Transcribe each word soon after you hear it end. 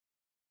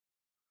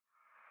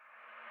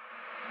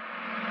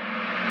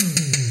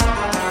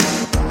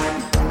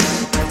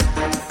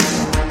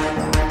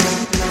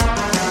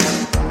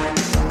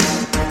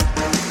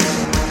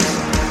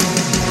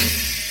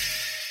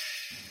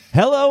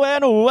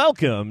and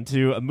welcome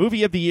to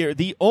Movie of the Year,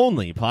 the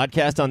only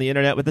podcast on the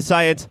internet with the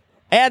science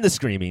and the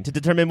screaming to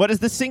determine what is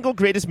the single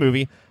greatest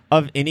movie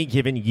of any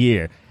given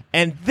year.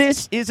 And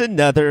this is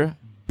another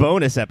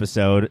bonus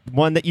episode,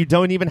 one that you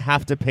don't even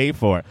have to pay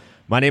for.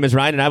 My name is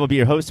Ryan, and I will be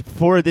your host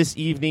for this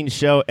evening's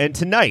show. And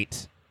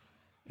tonight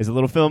is a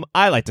little film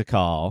I like to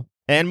call,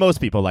 and most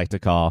people like to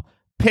call,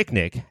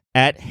 Picnic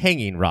at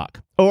Hanging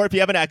Rock. Or if you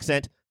have an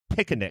accent,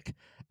 Picnic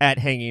at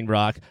Hanging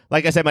Rock.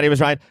 Like I said, my name is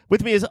Ryan.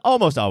 With me, as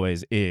almost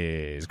always,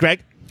 is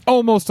Greg.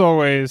 Almost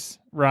always,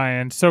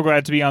 Ryan. So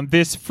glad to be on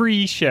this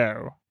free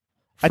show.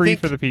 Free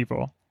for the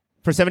people.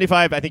 For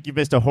 75, I think you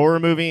missed a horror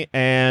movie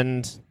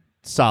and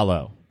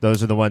Solo.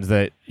 Those are the ones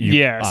that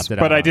you opted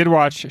out but I on. did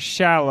watch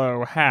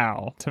Shallow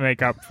Hal to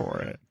make up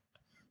for it.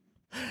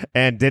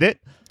 And did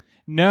it?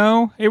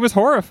 No, it was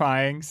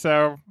horrifying,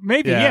 so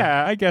maybe,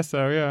 Yeah. I guess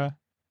so, yeah.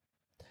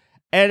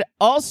 And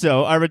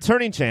also, our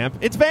returning champ,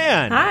 it's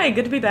Van. Hi,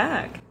 good to be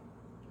back.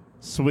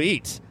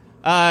 Sweet.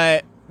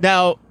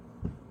 Now,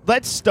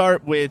 let's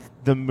start with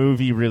the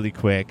movie really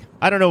quick.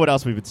 I don't know what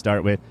else we would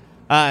start with.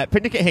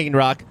 Picnic at Hanging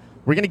Rock.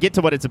 We're going to get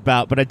to what it's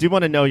about, but I do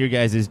want to know your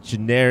guys'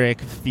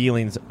 generic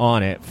feelings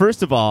on it.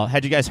 First of all,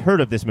 had you guys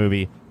heard of this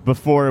movie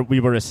before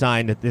we were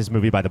assigned this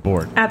movie by the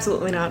board?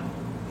 Absolutely not.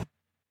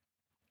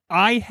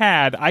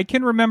 I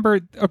can remember.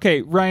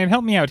 Okay, Ryan,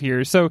 help me out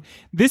here. So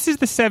this is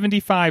the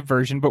 75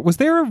 version, but was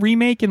there a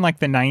remake in like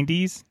the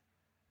 90s?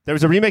 There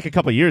was a remake a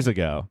couple years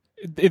ago.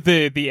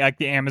 The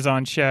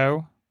Amazon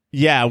show?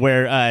 Yeah,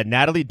 where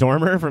Natalie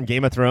Dormer from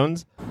Game of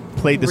Thrones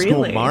played the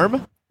school Really?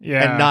 marm,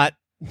 Yeah. and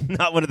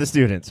not one of the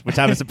students, which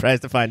I was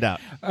surprised to find out.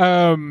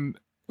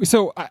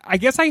 So I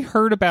guess I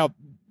heard about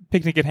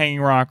Picnic at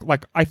Hanging Rock.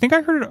 Like, I think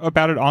I heard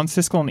about it on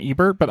Siskel and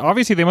Ebert, but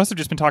obviously they must have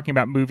just been talking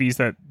about movies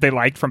that they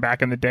liked from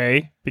back in the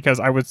day, because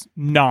I was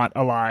not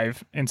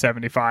alive in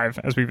 75,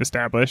 as we've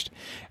established.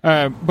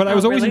 But I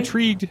was always really?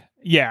 intrigued.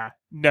 Yeah.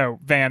 No,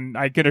 Van,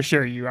 I can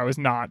assure you I was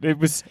not.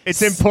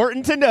 It's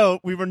important to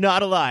note we were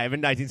not alive in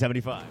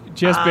 1975.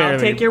 just barely. I'll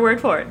take your word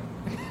for it.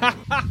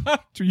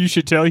 You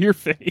should tell your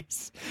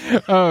face.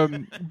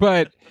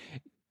 But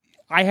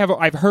I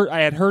had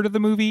heard of the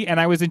movie, and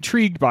I was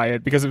intrigued by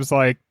it because it was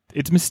like,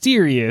 it's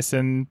mysterious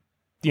and,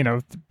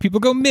 people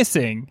go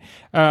missing.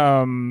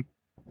 And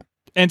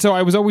so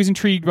I was always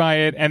intrigued by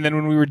it. And then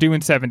when we were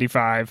doing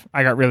 75,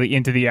 I got really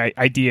into the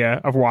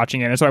idea of watching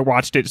it. And so I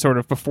watched it sort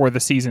of before the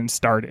season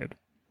started.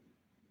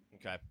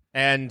 Okay.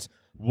 And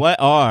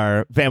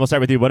Van, we'll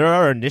start with you. What are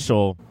our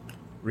initial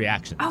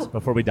reactions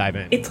before we dive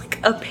in? It's like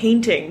a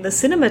painting. The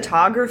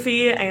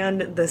cinematography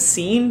and the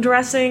scene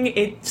dressing,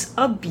 it's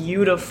a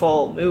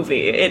beautiful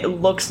movie. It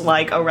looks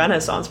like a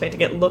Renaissance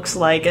painting. It looks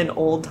like an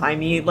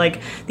old-timey,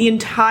 like the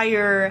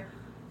entire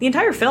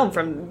film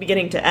from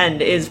beginning to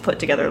end is put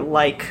together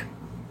like,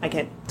 I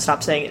can't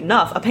stop saying it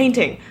enough, a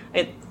painting.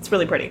 It's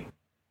really pretty.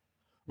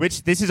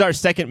 Which, this is our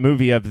second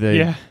movie of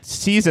the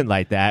season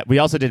like that. We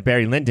also did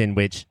Barry Lyndon,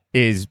 which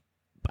is,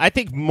 I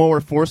think, more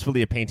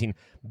forcefully a painting.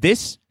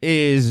 This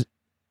is,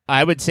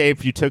 I would say,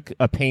 if you took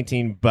a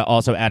painting but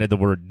also added the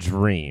word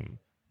dream.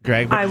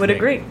 Greg, what I do you would think?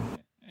 agree.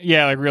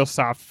 Yeah, like real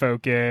soft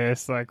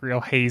focus, like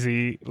real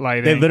hazy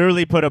lighting. They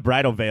literally put a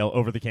bridal veil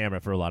over the camera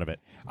for a lot of it.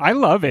 I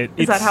love it.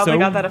 Is that how they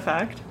got that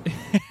effect?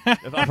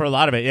 For a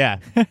lot of it, yeah.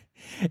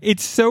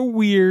 It's so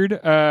weird.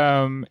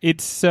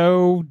 It's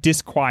so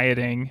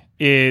disquieting.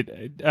 It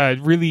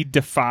really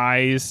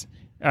defies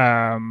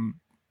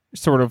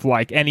sort of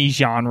like any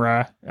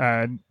genre,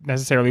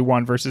 necessarily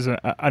one versus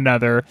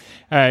another.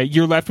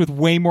 You're left with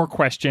way more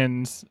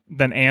questions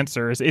than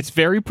answers. It's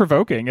very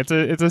provoking. It's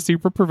a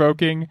super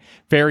provoking,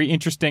 very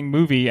interesting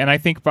movie. And I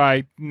think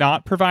by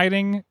not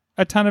providing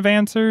a ton of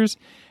answers,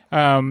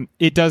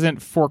 it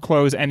doesn't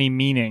foreclose any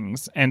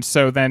meanings. And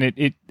so then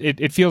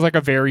it feels like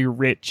a very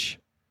rich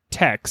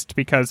text,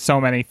 because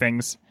so many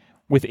things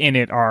within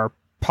it are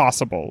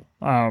possible,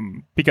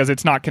 because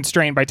it's not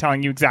constrained by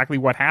telling you exactly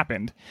what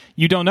happened.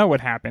 You don't know what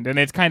happened, and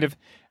it's kind of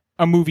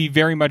a movie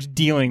very much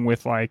dealing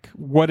with like,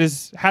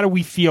 how do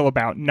we feel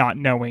about not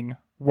knowing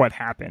what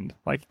happened?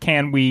 Like,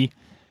 can we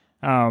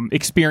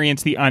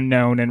experience the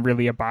unknown and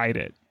really abide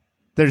it?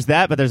 There's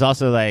that, but there's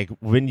also like,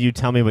 when you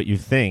tell me what you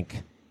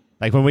think,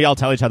 like when we all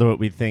tell each other what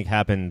we think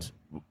happened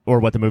or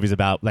what the movie's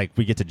about, like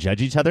we get to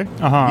judge each other.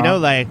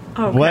 Like,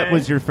 Okay. What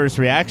was your first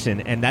reaction?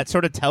 And that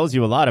sort of tells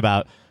you a lot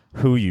about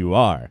who you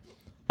are.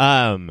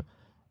 I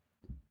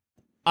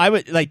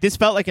would like, this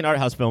felt like an art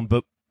house film,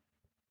 but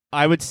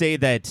I would say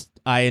that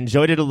I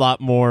enjoyed it a lot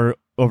more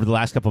over the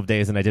last couple of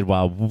days than I did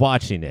while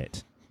watching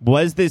it.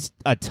 Was this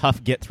a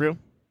tough get through?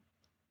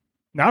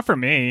 Not for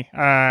me.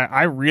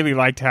 I really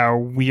liked how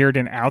weird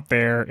and out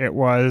there it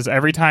was.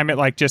 Every time it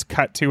like just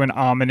cut to an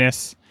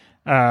ominous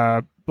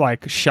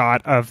like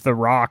shot of the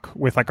rock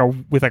with like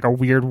a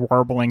weird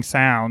warbling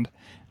sound,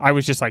 I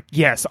was just like,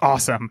 yes,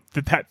 awesome.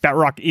 That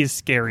rock is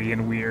scary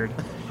and weird.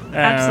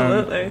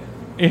 Absolutely.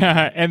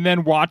 Yeah, and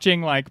then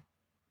watching like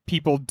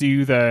people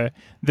do the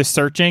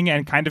searching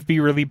and kind of be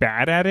really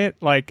bad at it.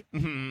 Like,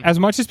 as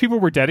much as people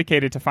were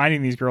dedicated to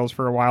finding these girls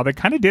for a while, they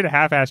kind of did a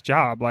half-assed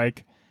job.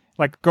 Like,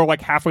 like go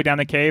like halfway down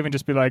the cave and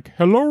just be like,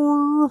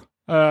 hello,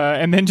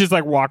 and then just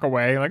like walk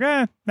away. Like,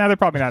 now they're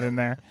probably not in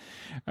there.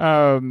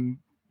 Yeah.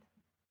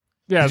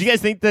 Did you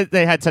guys think that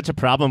they had such a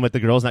problem with the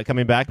girls not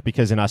coming back?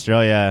 Because in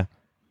Australia,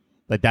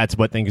 like that's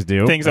what things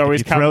do. Things like,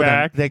 always if you throw come them,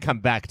 back. they come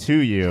back to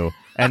you,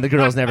 and the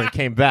girls never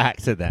came back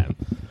to them.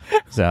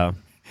 So,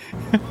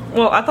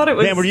 Well, I thought it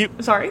was. Dan, were you-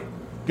 Sorry?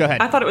 go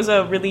ahead. I thought it was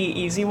a really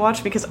easy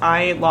watch because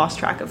I lost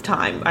track of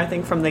time. I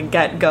think from the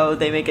get-go,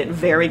 they make it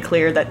very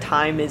clear that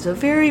time is a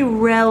very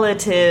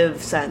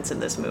relative sense in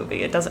this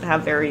movie. It doesn't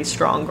have very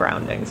strong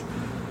groundings.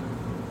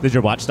 Did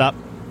your watch stop?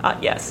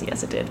 Yes,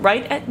 it did.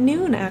 Right at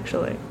noon,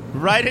 actually.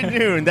 Right at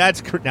noon.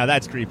 Now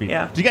that's creepy.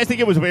 Yeah. Do you guys think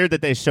it was weird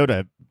that they showed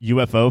a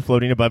UFO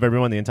floating above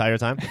everyone the entire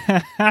time?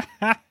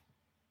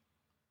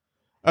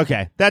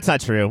 Okay, that's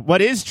not true.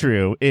 What is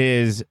true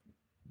is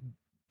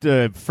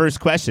the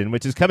first question,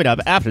 which is coming up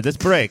after this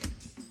break.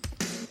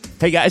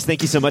 Hey guys,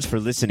 thank you so much for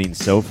listening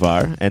so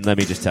far. And let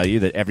me just tell you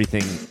that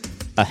everything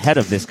ahead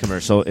of this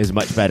commercial is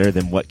much better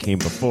than what came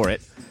before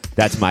it.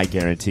 That's my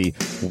guarantee.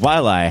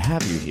 While I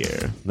have you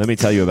here, let me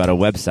tell you about a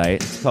website.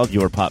 It's called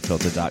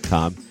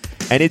yourpopfilter.com.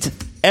 And it's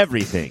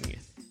everything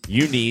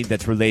you need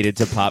that's related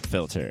to Pop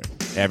Filter.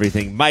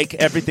 Everything Mike,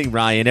 everything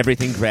Ryan,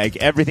 everything Greg,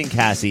 everything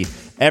Cassie,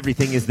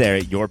 everything is there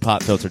at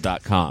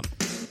yourpopfilter.com.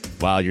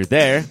 While you're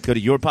there, go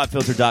to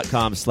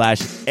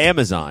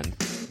yourpopfilter.com/Amazon.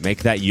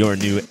 Make that your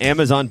new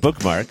Amazon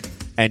bookmark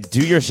and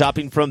do your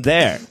shopping from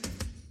there.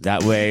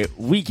 That way,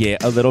 we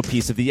get a little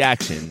piece of the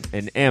action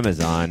and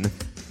Amazon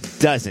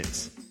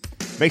doesn't.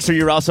 Make sure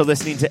you're also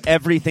listening to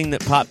everything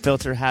that Pop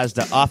Filter has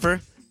to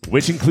offer,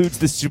 which includes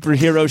the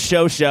Superhero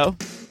Show,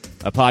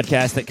 a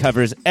podcast that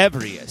covers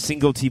every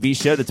single TV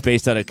show that's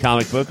based on a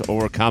comic book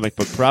or comic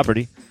book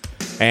property,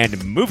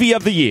 and Movie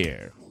of the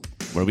Year,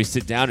 where we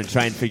sit down and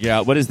try and figure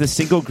out what is the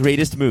single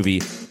greatest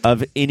movie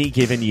of any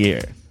given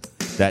year.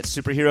 That's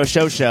Superhero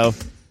Show,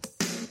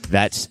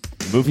 that's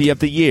Movie of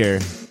the Year,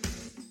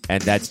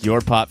 and that's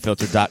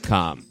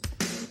yourpopfilter.com.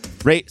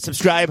 Rate,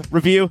 subscribe,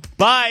 review,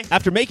 bye!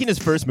 After making his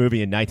first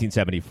movie in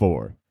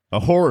 1974, a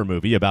horror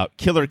movie about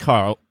killer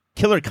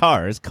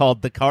cars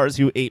called The Cars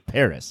Who Ate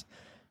Paris,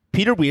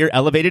 Peter Weir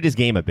elevated his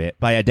game a bit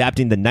by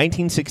adapting the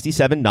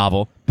 1967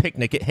 novel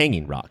Picnic at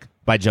Hanging Rock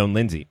by Joan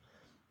Lindsay.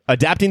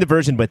 Adapting the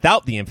version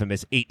without the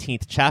infamous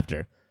 18th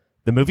chapter,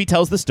 the movie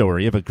tells the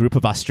story of a group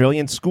of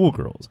Australian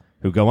schoolgirls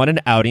who go on an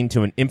outing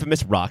to an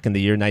infamous rock in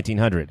the year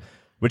 1900,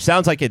 which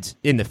sounds like it's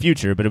in the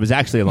future, but it was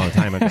actually a long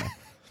time ago.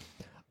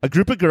 A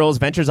group of girls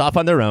ventures off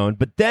on their own,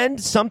 but then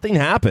something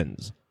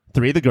happens.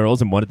 3 of the girls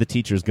and 1 of the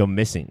teachers go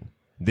missing.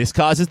 This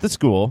causes the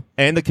school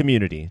and the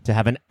community to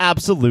have an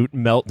absolute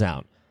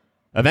meltdown.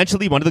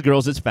 Eventually, 1 of the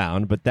girls is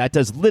found, but that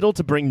does little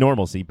to bring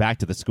normalcy back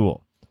to the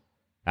school.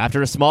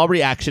 After a small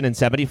reaction in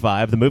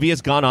 75, the movie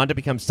has gone on to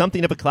become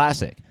something of a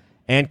classic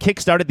and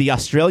kickstarted the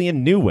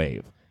Australian New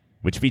Wave,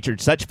 which featured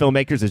such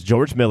filmmakers as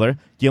George Miller,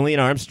 Gillian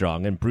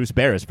Armstrong, and Bruce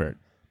Beresford,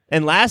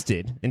 and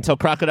lasted until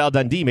Crocodile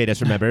Dundee made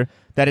us remember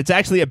that it's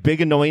actually a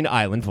big annoying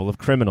island full of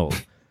criminals.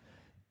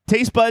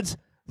 Taste buds,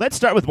 let's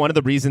start with one of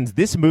the reasons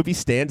this movie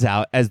stands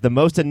out as the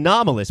most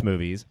anomalous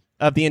movies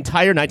of the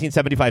entire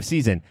 1975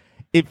 season.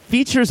 It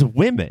features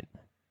women.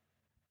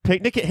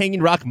 Picnic at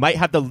Hanging Rock might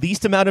have the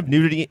least amount of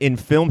nudity in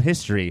film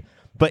history,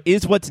 but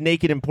is what's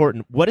naked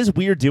important? What is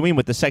Weir doing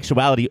with the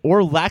sexuality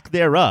or lack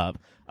thereof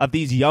of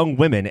these young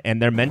women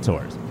and their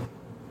mentors?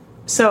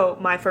 So,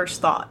 my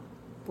first thought,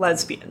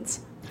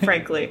 lesbians.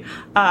 Frankly,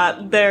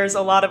 there's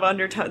a lot of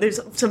undertone.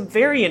 There's some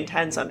very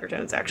intense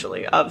undertones,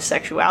 actually, of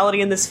sexuality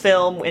in this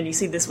film, and you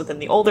see this within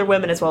the older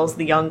women as well as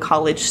the young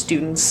college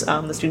students,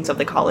 the students of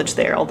the college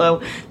there.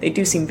 Although they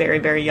do seem very,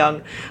 very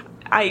young.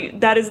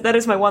 That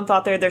is my one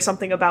thought there. There's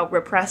something about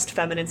repressed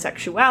feminine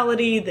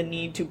sexuality, the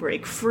need to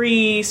break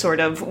free, sort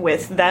of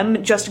with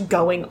them just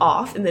going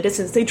off in the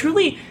distance. They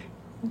truly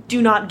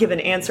do not give an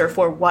answer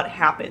for what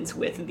happens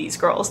with these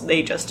girls.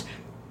 They just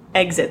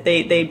exit.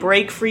 They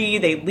break free,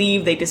 they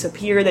leave, they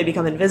disappear, they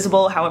become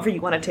invisible, however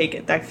you want to take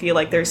it. I feel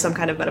like there's some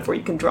kind of metaphor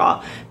you can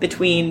draw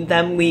between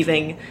them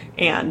leaving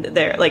and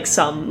their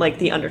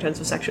the undertones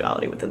of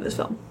sexuality within this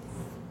film.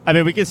 I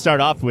mean, we can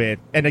start off with,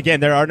 and again,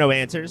 there are no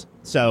answers,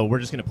 so we're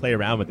just going to play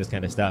around with this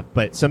kind of stuff,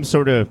 but some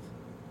sort of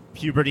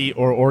puberty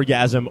or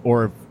orgasm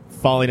or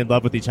falling in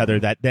love with each other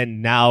that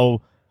then now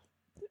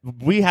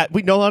we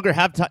no longer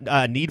have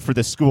need for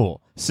the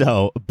school.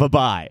 So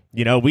bye-bye.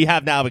 We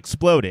have now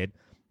exploded,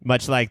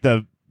 much like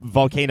the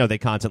volcano they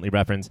constantly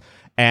reference,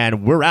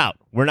 and we're out.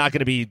 We're not going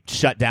to be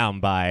shut down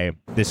by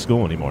this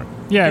school anymore.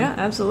 Yeah,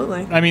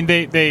 absolutely. I mean,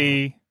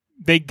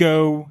 they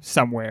go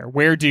somewhere.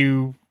 Where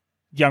do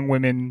young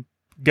women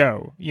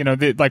go?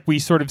 Like we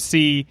sort of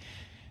see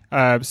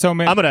so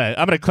many. I'm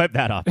gonna clip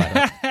that off. By the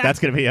way. That's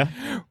gonna be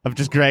of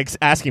just Greg's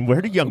asking,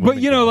 where do young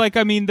women go? Like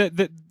I mean,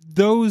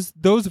 those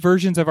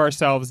versions of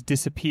ourselves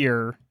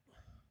disappear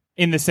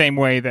in the same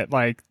way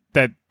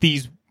that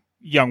these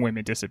young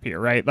women disappear,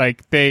 right?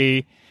 Like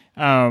they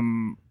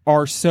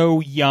are so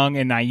young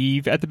and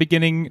naive at the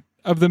beginning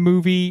of the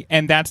movie,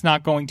 and that's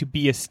not going to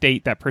be a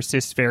state that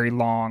persists very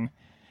long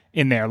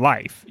in their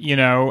life, you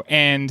know,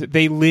 and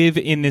they live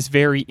in this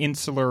very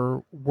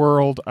insular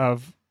world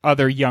of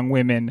other young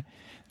women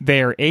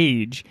their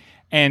age,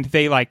 and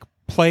they like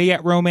play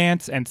at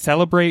romance and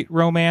celebrate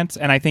romance.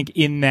 And I think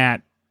in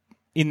that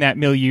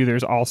milieu,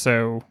 there's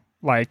also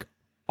like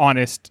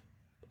honest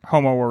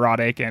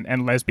homoerotic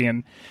and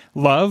lesbian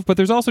love, but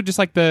there's also just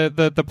like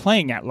the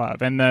playing at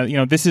love, and the, you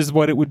know, this is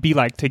what it would be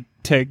like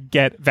to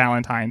get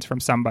Valentine's from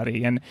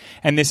somebody, and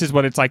this is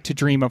what it's like to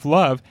dream of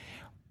love.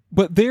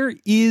 But there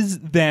is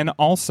then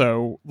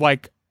also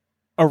like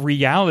a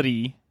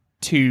reality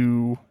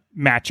to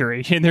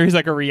maturation. There is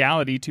like a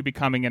reality to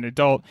becoming an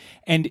adult,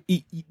 and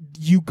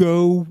you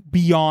go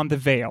beyond the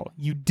veil,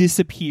 you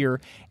disappear,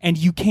 and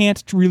you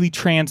can't really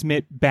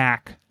transmit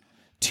back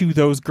to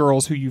those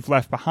girls who you've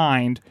left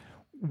behind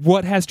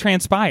what has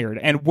transpired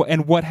and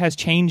what has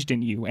changed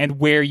in you and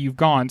where you've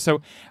gone.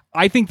 So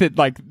I think that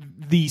like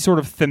the sort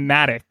of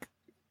thematic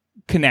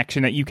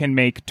connection that you can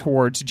make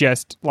towards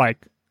just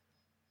like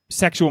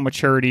sexual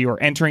maturity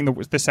or entering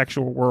the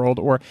sexual world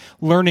or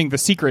learning the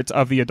secrets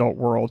of the adult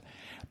world,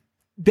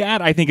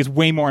 that I think is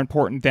way more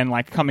important than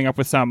like coming up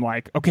with some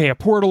like, okay, a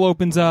portal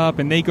opens up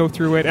and they go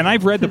through it. And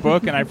I've read the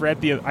book and I've read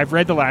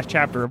the last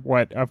chapter of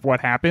what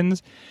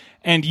happens.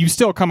 And you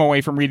still come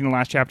away from reading the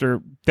last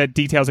chapter that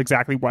details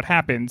exactly what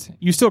happens.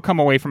 You still come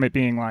away from it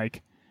being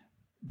like,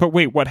 but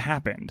wait, what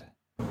happened?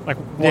 Like,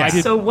 why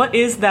did... So what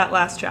is that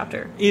last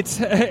chapter? It's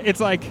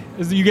like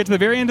you get to the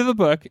very end of the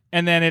book,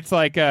 and then it's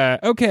like,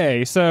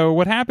 okay, so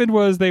what happened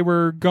was they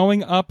were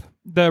going up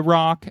the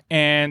rock,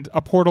 and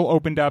a portal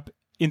opened up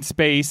in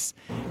space,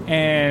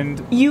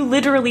 and you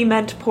literally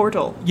meant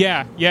portal.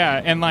 Yeah,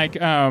 and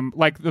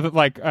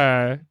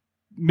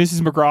Miss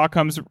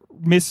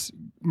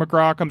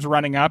McGraw comes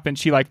running up, and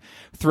she like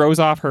throws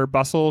off her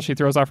bustle, she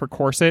throws off her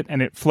corset,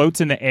 and it floats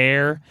in the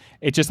air.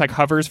 It just like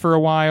hovers for a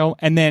while,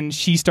 and then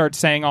she starts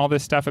saying all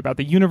this stuff about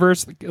the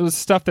universe,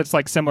 stuff that's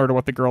like similar to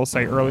what the girls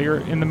say earlier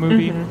in the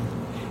movie.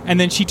 Mm-hmm. And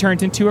then she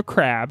turns into a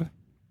crab.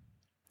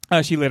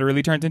 She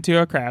literally turns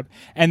into a crab,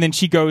 and then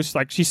she goes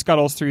like she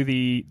scuttles through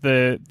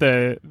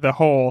the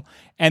hole,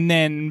 and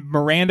then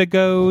Miranda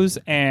goes,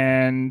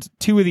 and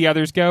two of the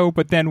others go,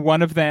 but then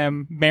one of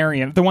them,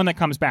 Marion, the one that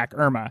comes back,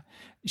 Irma,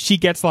 she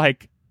gets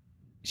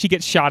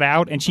shot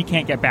out and she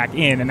can't get back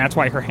in, and that's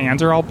why her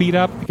hands are all beat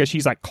up, because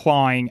she's like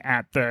clawing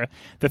at the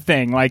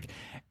thing, like,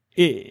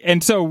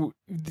 and so.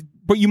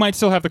 But you might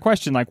still have the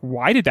question, like,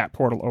 why did that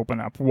portal open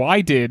up? Why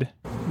did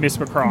Miss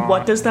McCraw?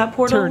 What does that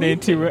portal turn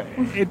into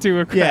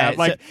a crab? Yeah,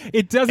 like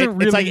it doesn't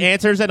really. It's like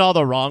answers in all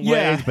the wrong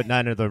ways, but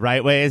none of the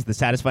right ways, the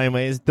satisfying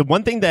ways. The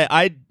one thing that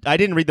I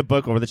didn't read the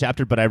book or the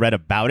chapter, but I read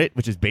about it,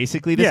 which is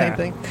basically the same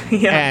thing.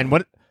 Yeah. And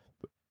what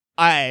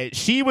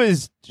she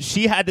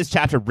had this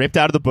chapter ripped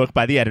out of the book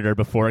by the editor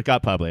before it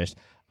got published.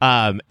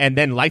 And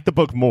then liked the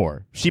book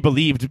more. She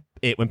believed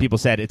it when people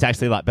said it's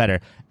actually a lot better.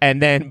 And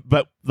then,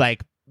 but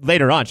like.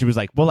 Later on, she was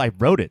like, well, I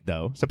wrote it,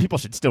 though, so people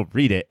should still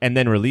read it, and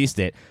then released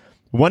it.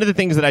 One of the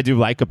things that I do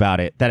like about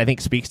it that I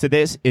think speaks to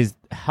this is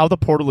how the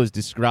portal is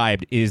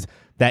described is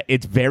that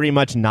it's very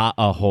much not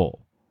a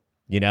hole,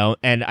 you know?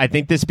 And I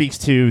think this speaks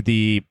to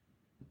the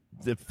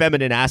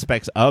feminine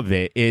aspects of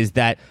it, is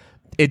that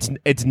it's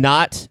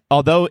not,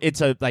 although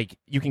it's a, like,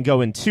 you can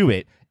go into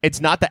it,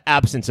 it's not the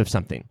absence of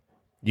something,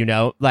 you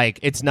know? Like,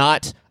 it's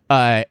not,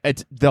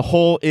 it's the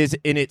hole is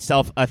in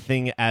itself a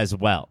thing as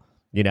well,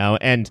 you know?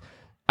 And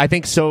I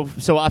think so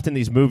often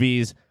these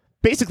movies,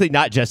 basically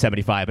not just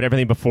 75, but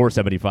everything before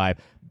 75,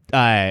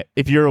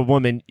 if you're a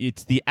woman,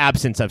 it's the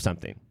absence of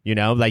something, you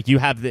know, like you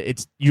have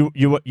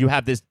you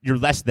have this, you're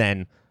less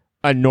than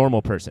a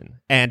normal person.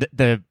 And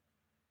the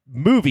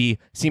movie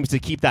seems to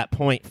keep that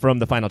point from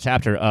the final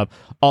chapter of,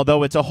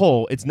 although it's a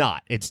whole, it's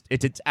not, it's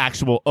its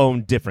actual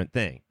own different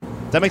thing.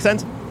 Does that make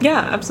sense?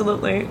 Yeah,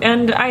 absolutely.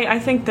 And I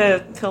think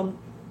the film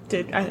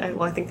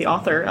I think the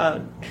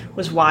author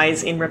was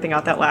wise in ripping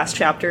out that last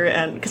chapter,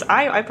 and because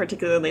I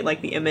particularly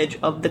like the image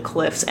of the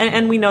cliffs,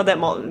 and we know that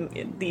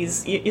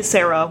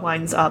Sarah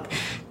winds up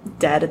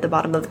dead at the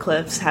bottom of the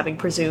cliffs, having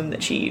presumed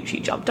that she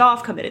jumped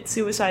off, committed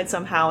suicide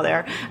somehow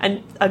there,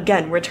 and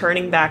again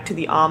returning back to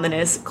the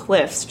ominous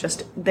cliffs,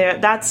 just there.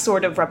 That's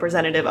sort of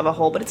representative of a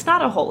hole, but it's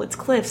not a hole. It's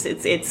cliffs.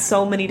 It's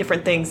so many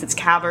different things. It's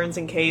caverns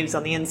and caves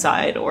on the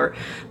inside, or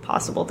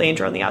possible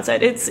danger on the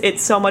outside.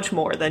 It's so much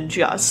more than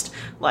just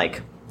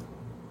like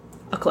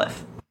a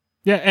cliff.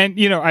 Yeah, and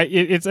you know,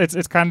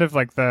 it's kind of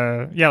like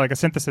like a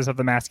synthesis of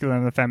the masculine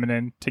and the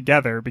feminine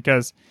together,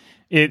 because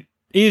it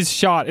is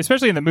shot,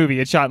 especially in the movie,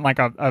 it's shot in like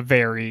a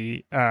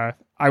very I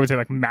would say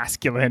like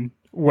masculine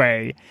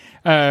way,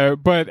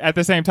 but at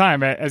the same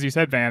time, as you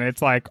said, Van,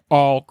 it's like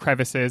all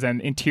crevices and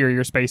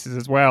interior spaces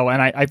as well.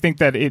 And I think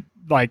that it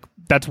like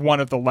that's one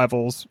of the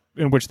levels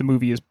in which the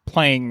movie is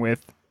playing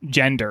with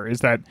gender, is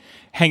that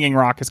Hanging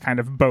Rock is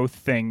kind of both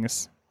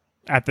things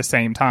at the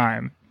same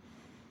time.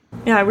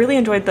 Yeah, I really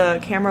enjoyed the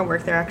camera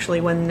work there,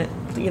 actually, when,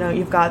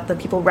 you've got the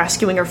people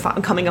rescuing or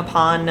coming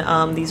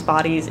upon these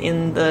bodies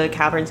in the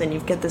caverns, and you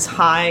get this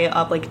high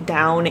up, like,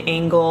 down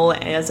angle,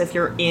 as if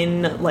you're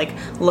in, like,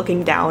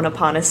 looking down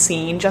upon a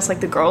scene, just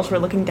like the girls were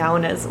looking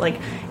down as, like,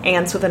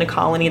 ants within a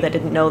colony that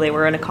didn't know they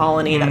were in a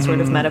colony, that sort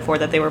of metaphor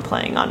that they were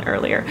playing on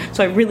earlier.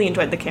 So I really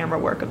enjoyed the camera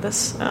work of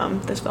this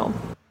film.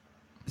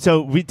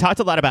 So we talked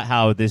a lot about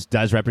how this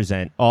does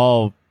represent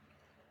all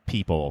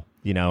people,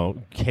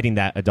 hitting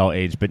that adult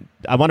age, but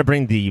I want to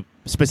bring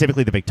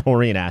specifically the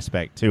Victorian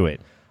aspect to it.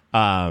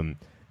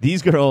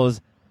 These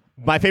girls,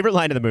 my favorite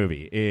line of the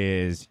movie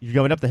is, "You're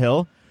going up the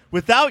hill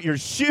without your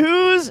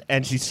shoes,"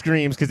 and she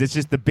screams because it's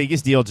just the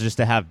biggest deal just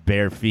to have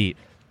bare feet.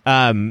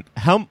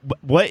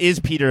 What is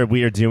Peter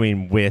Weir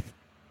doing with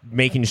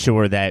making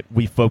sure that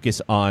we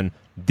focus on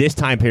this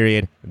time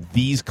period,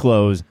 these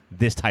clothes,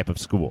 this type of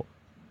school?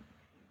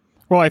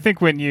 Well, I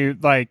think when you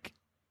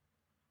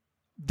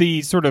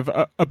the sort of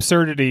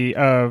absurdity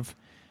of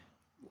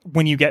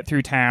when you get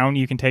through town,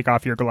 you can take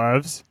off your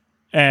gloves,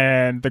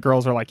 and the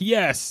girls are like,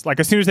 yes, like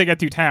as soon as they get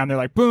through town, they're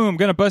like, boom,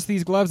 gonna bust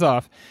these gloves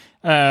off.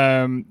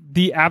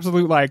 The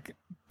absolute like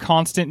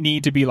constant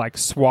need to be like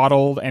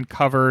swaddled and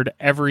covered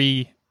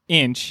every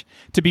inch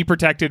to be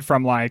protected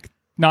from like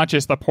not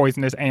just the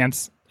poisonous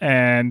ants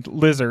and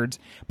lizards,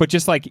 but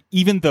just like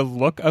even the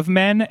look of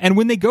men. And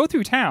when they go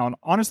through town,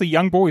 honestly,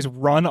 young boys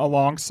run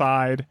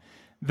alongside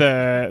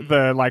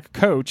the like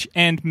coach,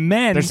 and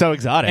men, they're so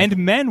exotic, and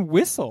men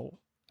whistle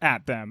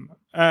at them.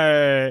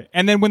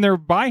 And then when they're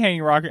by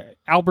Hanging Rock,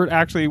 Albert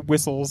actually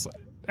whistles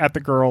at the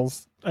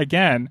girls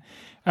again.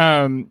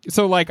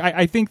 So like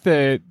I think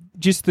that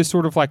just the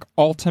sort of like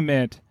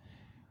ultimate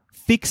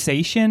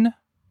fixation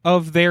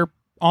of their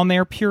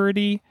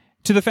purity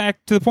to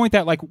the point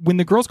that like when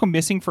the girls go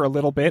missing for a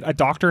little bit, a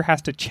doctor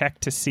has to check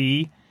to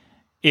see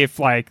if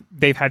like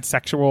they've had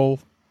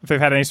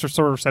any sort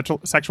of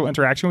sexual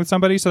interaction with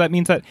somebody. So that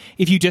means that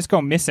if you just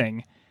go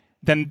missing,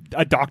 then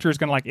a doctor is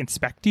going to like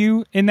inspect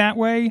you in that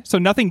way. So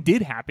nothing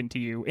did happen to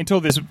you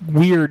until this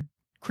weird,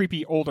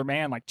 creepy older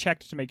man like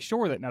checked to make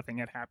sure that nothing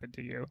had happened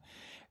to you.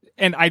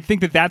 And I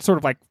think that sort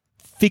of like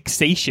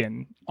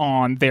fixation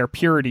on their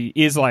purity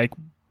is like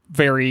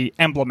very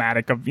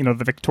emblematic of the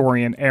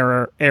Victorian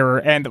era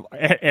and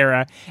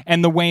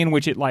the way in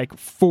which it like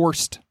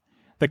forced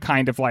the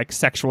kind of like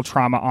sexual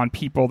trauma on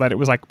people that it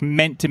was like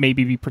meant to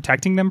maybe be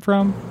protecting them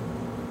from.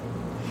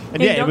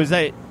 And yeah, it was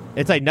like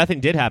it's like nothing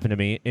did happen to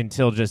me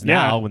until just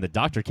now when the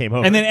doctor came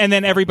over. And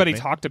then everybody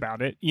talked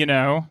about it,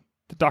 The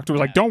doctor was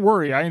like, "Don't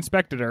worry, I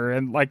inspected her."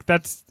 And like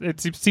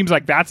it seems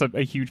like that's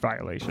a huge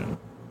violation.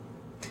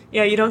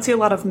 Yeah, you don't see a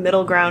lot of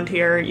middle ground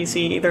here. You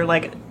see either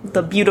like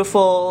the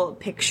beautiful,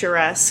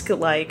 picturesque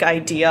like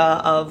idea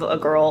of a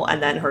girl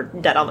and then her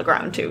dead on the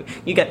ground too.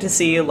 You get to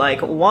see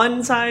like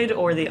one side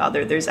or the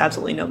other. There's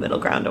absolutely no middle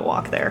ground to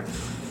walk there.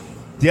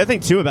 The other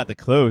thing too about the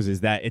clothes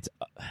is that it's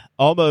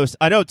almost,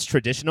 I know it's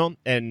traditional,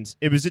 and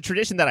it was a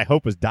tradition that I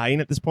hope was dying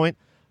at this point,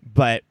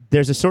 but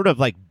there's a sort of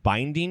like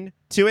binding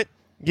to it,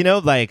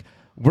 like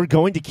we're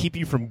going to keep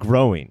you from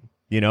growing,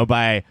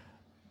 by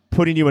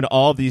putting you in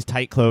all of these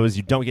tight clothes.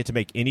 You don't get to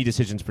make any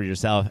decisions for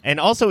yourself. And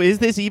also, is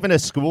this even a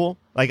school?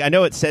 Like, I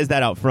know it says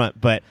that out front,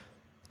 but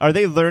are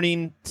they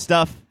learning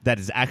stuff that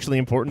is actually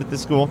important at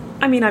this school?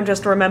 I mean, I'm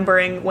just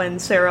remembering when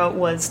Sarah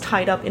was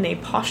tied up in a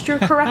posture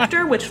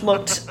corrector, which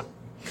looked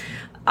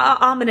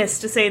ominous,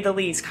 to say the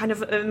least. Kind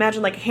of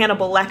imagine like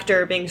Hannibal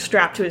Lecter being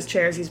strapped to his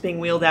chair as he's being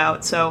wheeled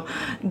out. So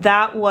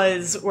that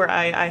was where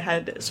I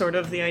had sort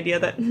of the idea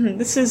that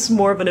this is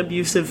more of an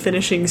abusive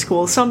finishing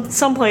school.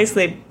 Someplace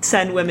they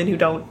send women who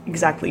don't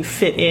exactly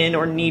fit in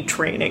or need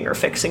training or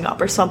fixing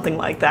up or something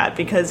like that,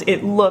 because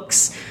it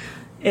looks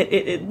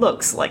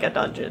like a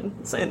dungeon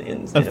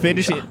in a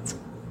finishing shots.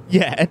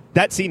 Yeah,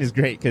 that scene is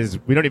great because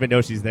we don't even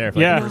know she's there for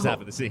the first half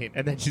of the scene,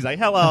 and then she's like,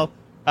 "Hello."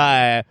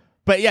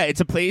 But yeah,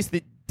 it's a place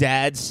that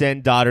dads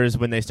send daughters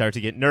when they start to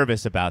get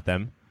nervous about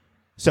them.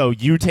 So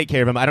you take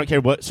care of them. I don't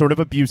care what sort of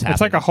abuse happens.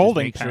 It's like a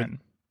holding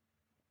pen.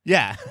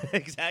 Yeah,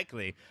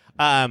 exactly.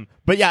 But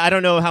yeah, I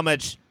don't know how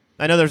much.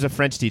 I know there's a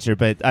French teacher,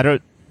 but I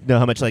don't know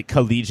how much like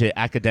collegiate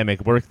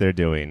academic work they're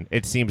doing.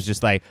 It seems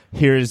just like,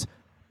 here's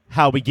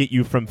how we get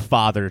you from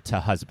father to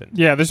husband.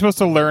 Yeah, they're supposed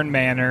to learn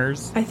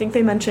manners. I think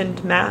they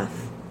mentioned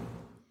math.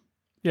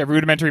 Yeah,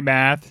 rudimentary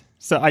math.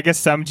 So I guess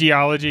some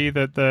geology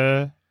that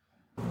the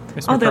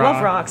Mr. They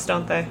love rocks,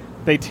 don't they?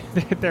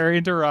 They're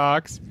into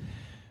rocks.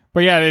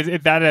 But yeah,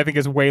 that I think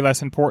is way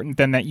less important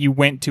than that you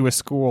went to a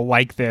school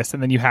like this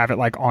and then you have it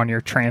like on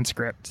your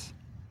transcripts.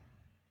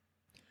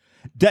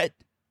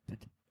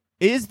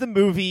 Is the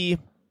movie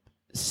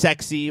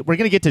sexy? We're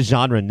going to get to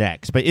genre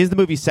next, but is the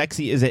movie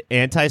sexy? Is it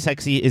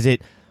anti-sexy?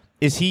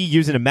 Is he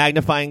using a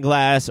magnifying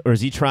glass, or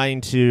is he trying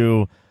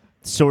to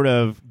sort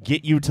of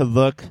get you to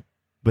look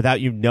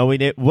without you knowing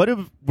it? We're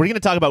going to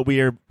talk about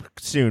Weir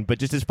soon, but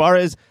just as far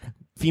as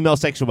female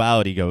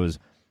sexuality goes,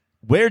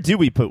 where do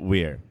we put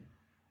Weir?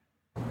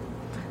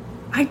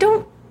 I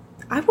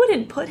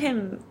wouldn't put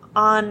him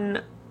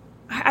on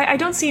I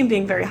don't see him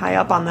being very high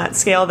up on that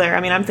scale there.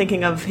 I mean, I'm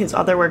thinking of his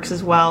other works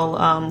as well.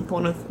 The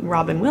one with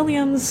Robin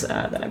Williams,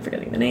 that I'm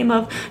forgetting the name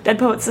of, Dead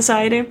Poets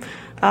Society.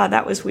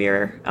 That was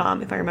weird,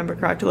 if I remember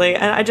correctly.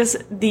 And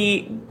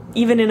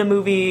even in a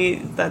movie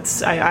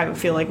that's, I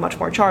feel like, much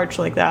more charged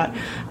like that,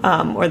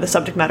 or the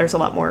subject matter is a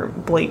lot more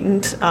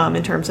blatant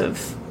in terms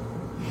of,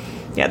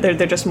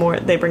 they're just more,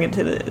 they bring it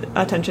to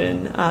the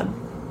attention,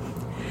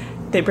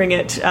 they bring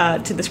it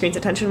to the screen's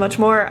attention much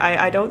more.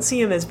 I don't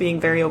see him as being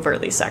very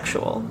overtly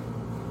sexual.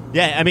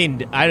 Yeah, I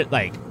mean,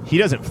 he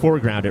doesn't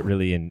foreground it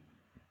really in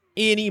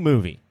any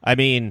movie. I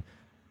mean,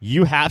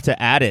 you have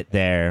to add it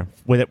there,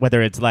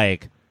 whether it's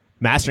like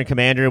Master and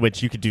Commander,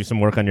 which you could do some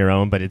work on your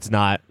own, but it's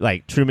not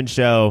like Truman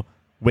Show.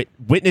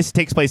 Witness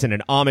takes place in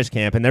an Amish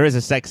camp, and there is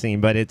a sex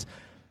scene, but it's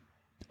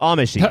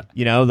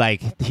Amishy.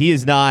 Like he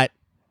is not.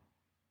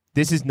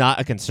 This is not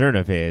a concern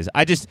of his.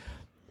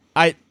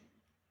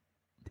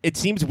 It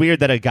seems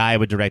weird that a guy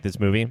would direct this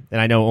movie, and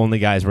I know only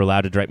guys were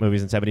allowed to direct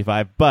movies in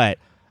 '75, but.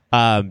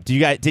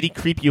 Did he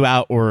creep you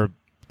out, or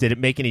did it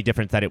make any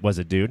difference that it was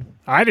a dude?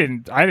 I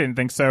didn't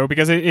think so,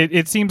 because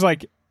it seems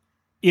like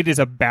it is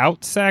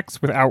about sex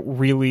without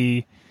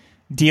really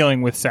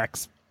dealing with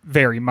sex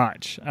very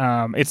much.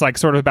 It's like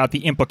sort of about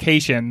the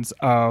implications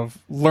of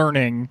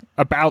learning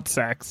about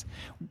sex,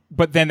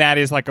 but then that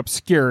is like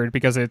obscured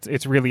because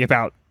it's really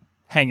about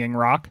hanging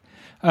rock.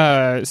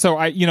 So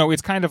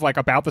it's kind of like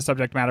about the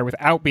subject matter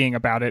without being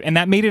about it, and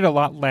that made it a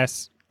lot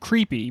less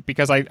creepy,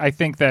 because I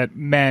think that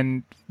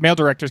male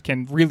directors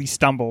can really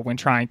stumble when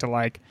trying to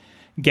like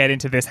get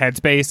into this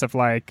headspace of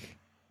like,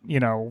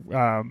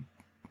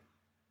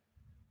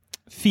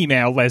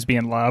 female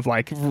lesbian love,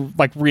 like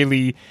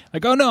really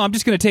like, oh no, I'm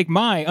just going to take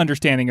my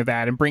understanding of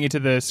that and bring it to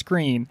the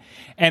screen.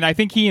 And I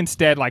think he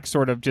instead like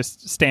sort of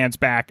just stands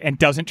back and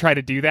doesn't try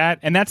to do that.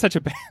 And that's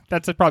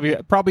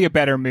probably a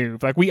better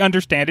move. Like we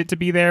understand it to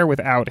be there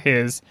without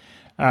his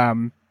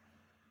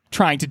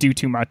trying to do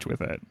too much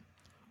with it.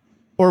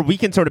 Or we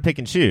can sort of pick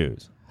and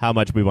choose how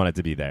much we want it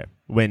to be there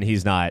when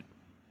he's not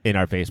in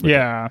our face with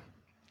it.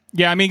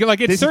 Yeah, I mean,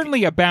 like, it's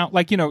certainly about,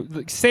 like,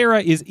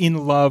 Sarah is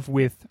in love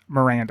with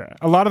Miranda.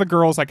 A lot of the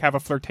girls, like, have a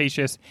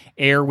flirtatious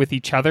air with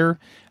each other.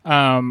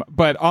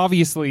 But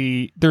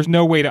obviously, there's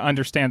no way to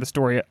understand the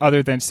story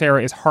other than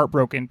Sarah is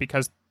heartbroken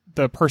because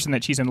the person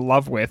that she's in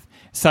love with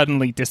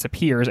suddenly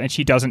disappears and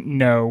she doesn't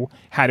know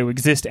how to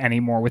exist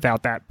anymore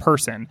without that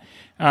person.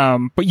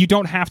 But you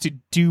don't have to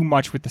do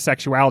much with the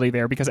sexuality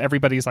there because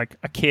everybody's like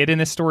a kid in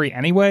this story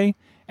anyway.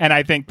 And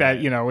I think that,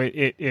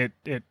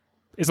 it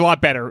is a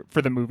lot better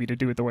for the movie to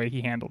do it the way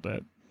he handled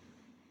it.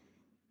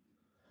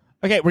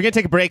 Okay, we're going to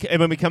take a break. And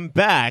when we come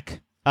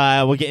back,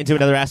 we'll get into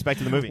another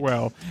aspect of the movie.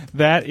 Well,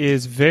 that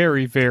is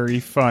very,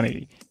 very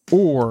funny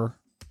or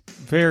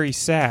very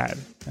sad.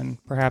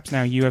 And perhaps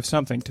now you have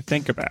something to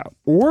think about.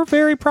 Or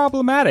very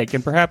problematic,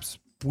 and perhaps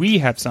we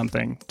have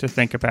something to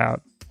think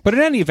about. But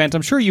in any event,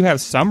 I'm sure you have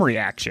some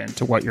reaction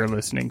to what you're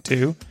listening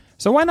to.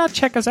 So why not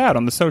check us out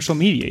on the social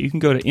media? You can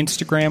go to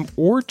Instagram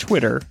or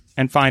Twitter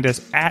and find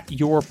us at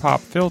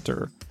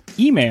YourPopFilter.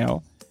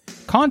 Email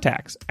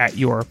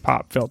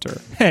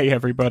contacts@YourPopFilter. Hey,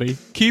 everybody,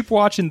 keep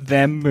watching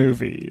them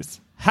movies.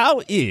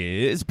 How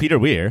is Peter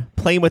Weir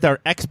playing with our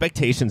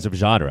expectations of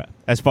genre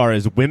as far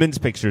as women's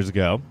pictures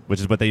go, which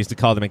is what they used to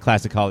call them in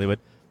classic Hollywood,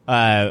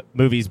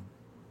 movies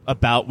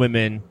about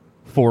women,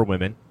 for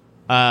women,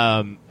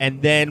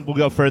 and then we'll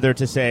go further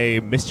to say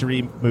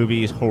mystery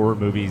movies, horror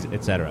movies,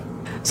 etc.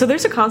 So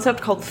there's a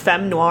concept called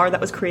femme noir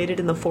that was created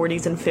in the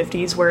 40s and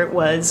 50s where it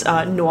was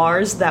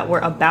noirs that were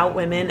about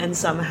women and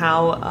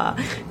somehow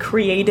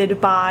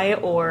created by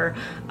or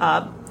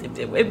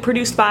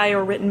produced by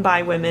or written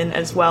by women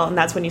as well, and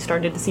that's when you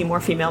started to see more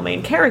female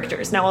main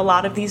characters. Now, a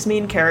lot of these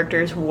main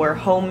characters were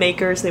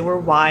homemakers, they were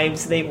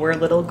wives, they were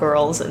little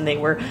girls, and they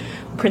were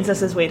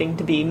princesses waiting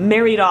to be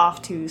married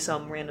off to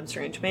some random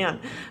strange man.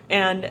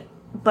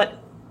 But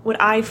what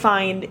I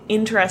find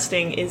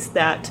interesting is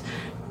that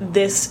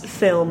this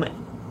film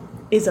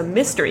is a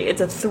mystery.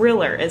 It's a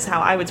thriller, is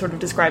how I would sort of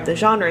describe the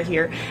genre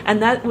here.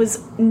 And that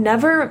was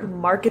never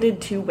marketed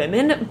to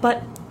women,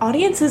 but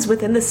audiences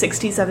within the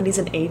 60s, 70s,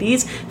 and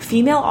 80s,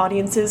 female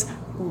audiences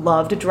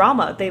loved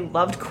drama. They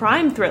loved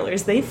crime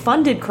thrillers. They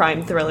funded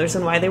crime thrillers,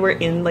 and why they were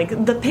in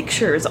like the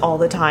pictures all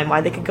the time, why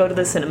they could go to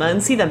the cinema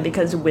and see them,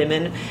 because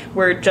women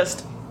were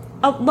just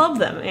love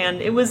them. And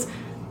it was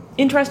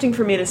interesting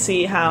for me to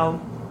see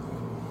how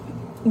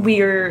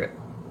Weir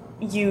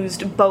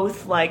used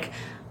both like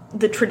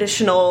the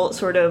traditional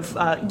sort of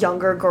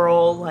younger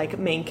girl like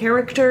main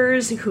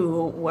characters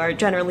who were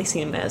generally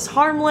seen as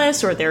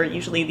harmless, or they're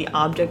usually the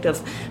object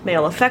of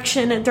male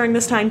affection during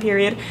this time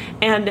period,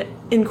 and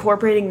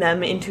incorporating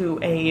them into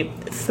a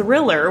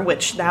thriller,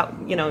 which that,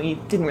 you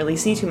didn't really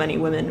see too many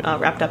women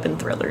wrapped up in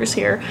thrillers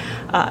here,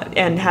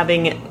 and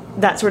having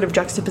that sort of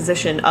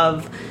juxtaposition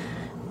of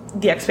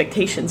the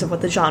expectations of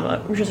what the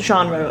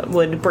genre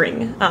would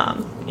bring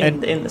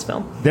in this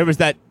film. There was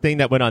that thing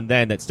that went on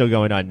then that's still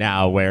going on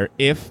now, where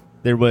if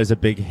there was a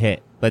big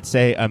hit, let's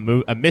say a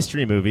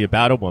mystery movie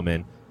about a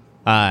woman,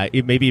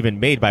 maybe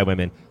even made by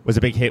women, was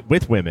a big hit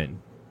with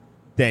women,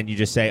 then you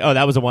just say, oh,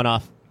 that was a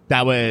one-off.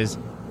 That was,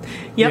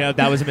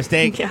 that was a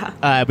mistake.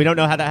 Yeah. We don't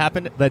know how that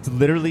happened. Let's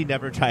literally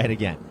never try it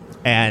again.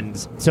 And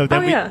so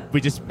then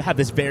we just have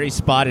this very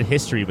spotted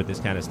history with this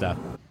kind of stuff.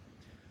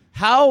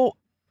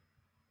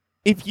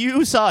 If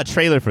you saw a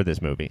trailer for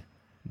this movie,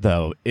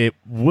 though, it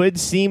would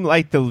seem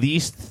like the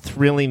least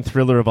thrilling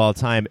thriller of all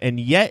time, and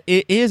yet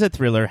it is a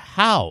thriller.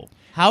 How?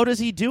 How does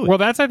he do it? Well,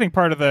 that's, I think,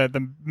 part of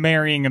the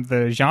marrying of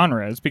the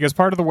genres, because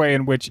part of the way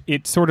in which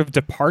it sort of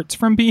departs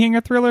from being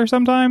a thriller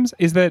sometimes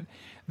is that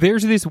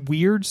there's this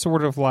weird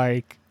sort of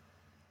like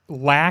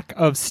lack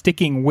of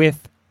sticking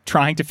with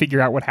trying to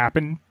figure out what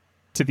happened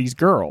to these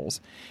girls.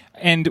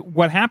 And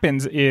what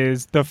happens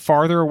is the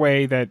farther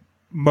away that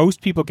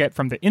most people get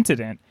from the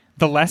incident,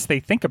 the less they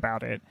think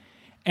about it.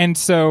 And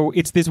so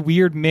it's this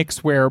weird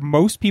mix where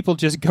most people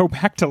just go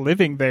back to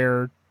living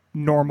their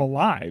normal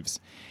lives.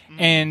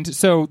 And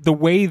so the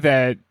way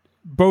that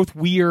both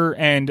Weir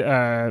and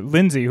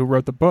Lindsay, who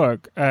wrote the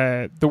book,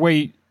 the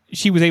way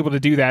she was able to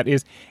do that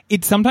is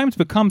it sometimes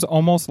becomes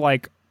almost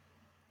like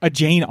a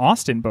Jane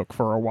Austen book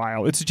for a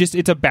while.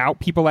 It's about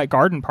people at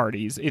garden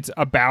parties. It's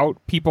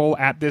about people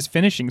at this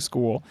finishing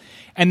school.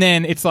 And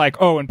then it's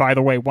like, oh, and by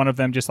the way, one of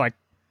them just like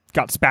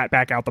got spat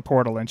back out the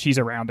portal and she's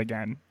around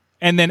again.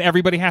 And then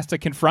everybody has to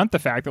confront the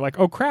fact that, like,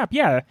 oh, crap,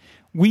 yeah,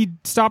 we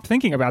stopped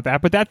thinking about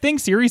that, but that thing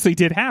seriously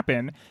did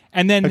happen.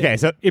 And then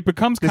it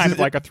becomes kind of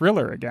like a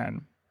thriller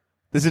again.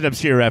 This is an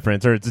obscure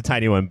reference, or it's a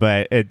tiny one,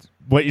 but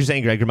what you're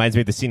saying, Greg, reminds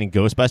me of the scene in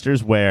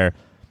Ghostbusters where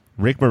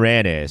Rick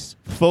Moranis,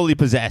 fully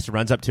possessed,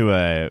 runs up to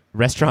a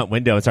restaurant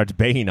window and starts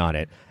banging on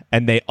it.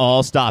 And they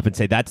all stop and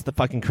say, that's the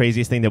fucking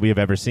craziest thing that we have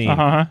ever seen.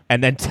 Uh-huh.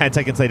 And then 10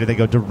 seconds later, they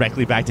go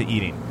directly back to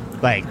eating.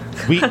 Like,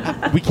 we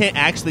can't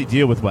actually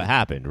deal with what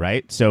happened,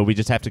 right? So we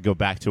just have to go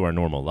back to our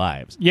normal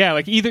lives. Yeah,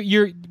 like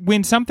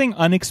when something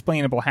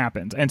unexplainable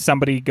happens and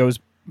somebody goes,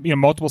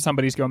 multiple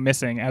somebodies go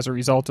missing as a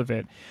result of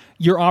it,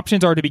 your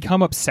options are to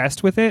become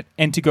obsessed with it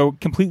and to go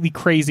completely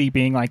crazy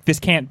being like, this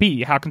can't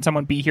be. How can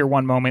someone be here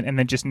one moment and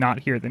then just not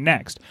here the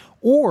next?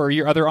 Or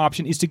your other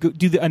option is to go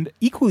do an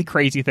equally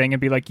crazy thing and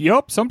be like,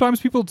 yup,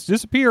 sometimes people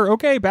disappear.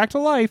 Okay, back to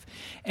life.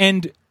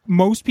 And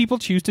most people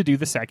choose to do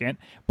the second,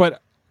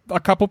 but a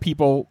couple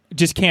people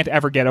just can't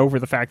ever get over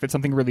the fact that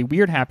something really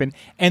weird happened,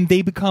 and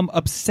they become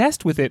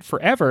obsessed with it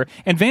forever.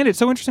 And Van, it's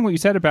so interesting what you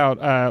said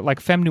about like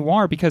femme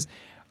noir, because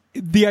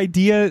the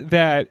idea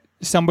that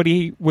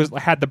somebody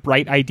had the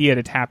bright idea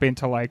to tap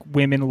into like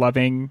women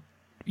loving,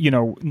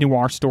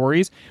 noir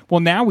stories.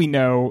 Well, now we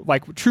know,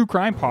 like, true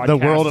crime podcasts, the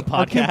world of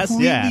podcasts, are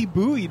completely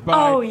buoyed by.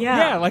 Oh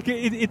yeah, like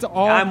it's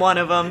all. I'm one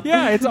of them.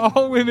 Yeah, it's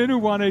all women who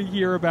want to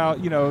hear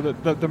about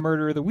the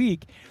murder of the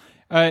week.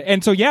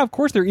 And so, yeah, of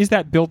course, there is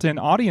that built-in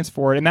audience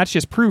for it, and that's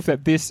just proof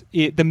that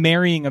the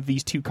marrying of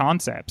these two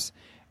concepts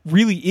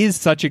really is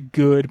such a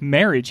good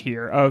marriage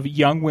here of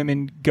young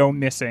women go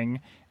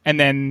missing, and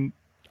then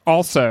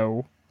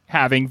also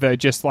having the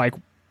just like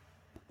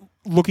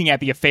looking at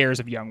the affairs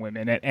of young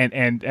women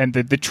and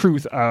the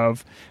truth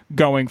of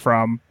going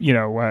from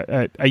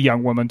a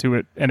young woman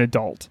to an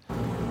adult.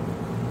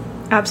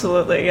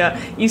 Absolutely,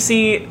 yeah. You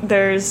see,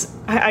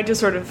 I just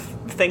sort of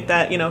think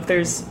that, if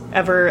there's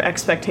ever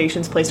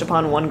expectations placed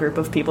upon one group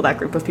of people, that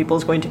group of people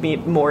is going to be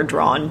more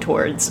drawn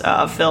towards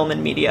film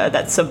and media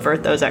that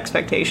subvert those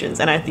expectations.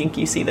 And I think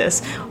you see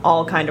this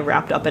all kind of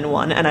wrapped up in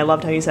one. And I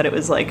loved how you said it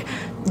was like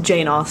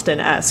Jane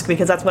Austen-esque,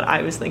 because that's what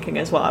I was thinking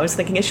as well. I was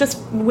thinking it's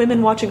just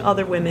women watching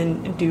other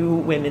women do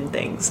women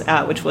things,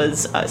 which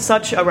was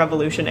such a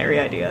revolutionary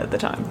idea at the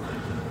time.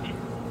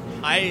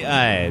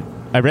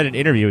 I read an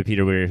interview with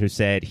Peter Weir who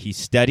said he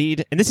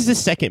studied, and this is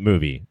his second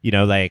movie,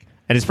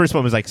 and his first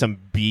one was like some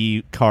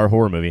B car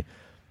horror movie.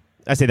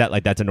 I say that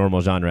like that's a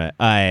normal genre.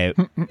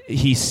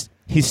 He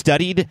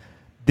studied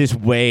this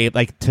way,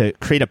 like, to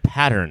create a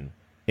pattern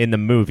in the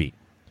movie,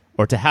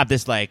 or to have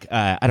this like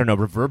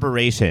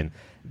reverberation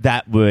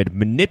that would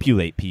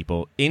manipulate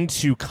people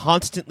into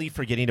constantly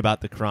forgetting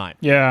about the crime.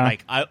 Yeah,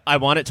 like I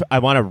want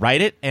to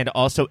write it and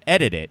also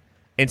edit it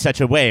in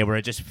such a way where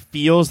it just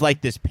feels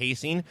like this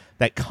pacing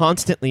that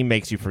constantly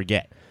makes you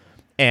forget.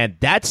 And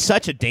that's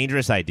such a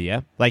dangerous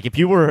idea. Like, if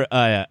you were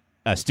a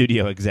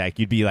studio exec,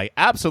 you'd be like,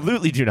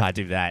 absolutely do not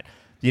do that.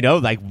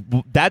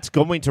 That's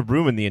going to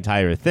ruin the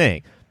entire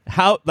thing.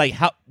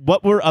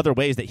 What were other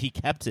ways that he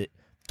kept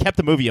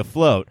the movie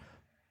afloat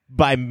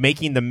by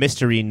making the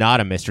mystery not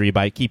a mystery,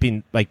 by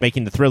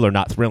making the thriller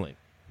not thrilling?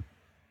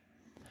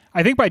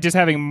 I think by just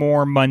having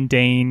more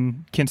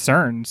mundane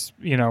concerns,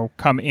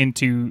 come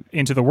into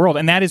the world.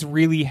 And that is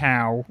really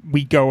how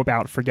we go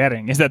about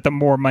forgetting, is that the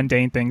more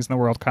mundane things in the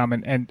world come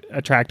and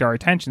attract our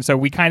attention. So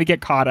we kind of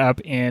get caught up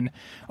in,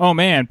 oh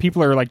man,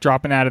 people are like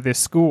dropping out of this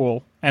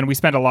school. And we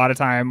spend a lot of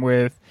time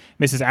with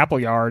Mrs.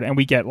 Appleyard, and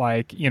we get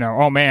like,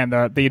 oh man,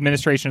 the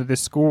administration of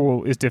this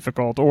school is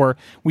difficult. Or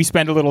we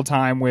spend a little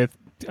time with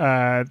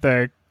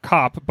the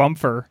cop,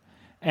 Bumfer,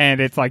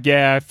 And it's like,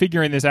 yeah,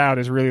 figuring this out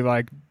is really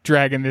like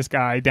dragging this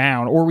guy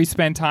down. Or we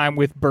spend time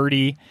with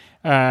Birdie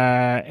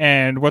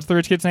and what's the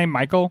rich kid's name?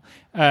 Michael.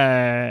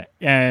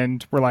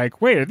 And we're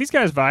like, wait, are these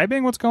guys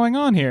vibing? What's going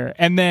on here?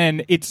 And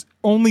then it's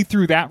only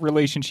through that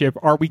relationship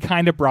are we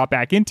kind of brought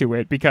back into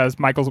it, because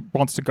Michael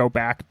wants to go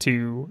back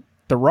to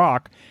the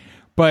Rock.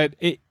 But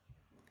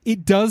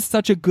it does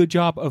such a good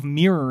job of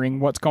mirroring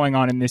what's going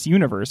on in this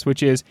universe,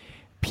 which is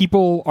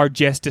people are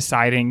just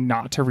deciding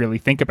not to really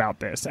think about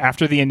this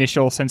after the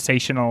initial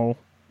sensational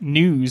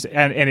news,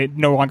 and it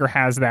no longer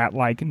has that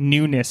like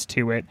newness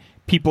to it.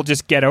 People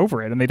just get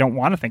over it and they don't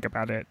want to think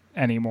about it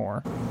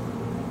anymore.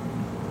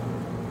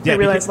 They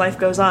realize life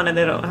goes on and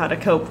they don't know how to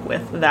cope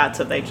with that,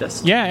 so they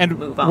just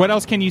move on. What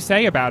else can you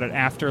say about it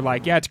after,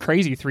 like, yeah, it's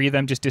crazy, 3 of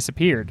them just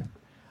disappeared?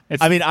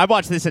 I mean, I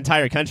watched this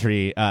entire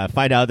country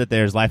find out that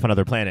there's life on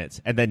other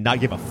planets and then not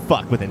give a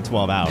fuck within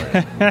 12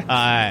 hours.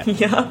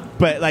 Yeah.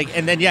 But, like,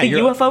 and then, yeah. The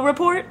UFO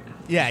report?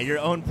 Yeah, your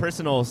own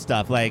personal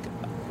stuff. Like,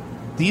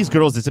 these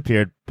girls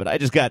disappeared, but I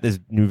just got this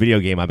new video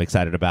game I'm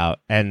excited about.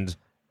 And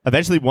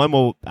eventually one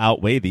will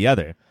outweigh the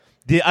other.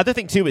 The other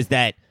thing, too, is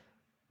that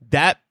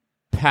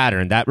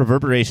pattern, that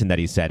reverberation that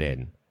he set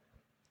in,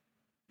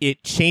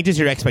 it changes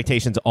your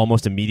expectations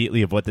almost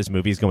immediately of what this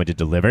movie is going to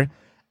deliver.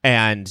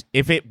 And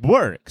if it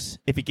works,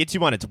 if it gets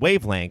you on its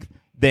wavelength,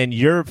 then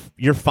you're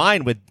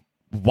fine with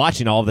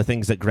watching all of the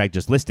things that Greg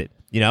just listed.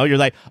 You know, you're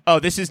like, oh,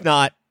 this is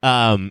not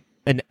an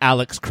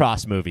Alex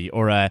Cross movie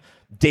or a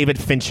David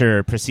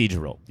Fincher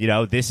procedural. You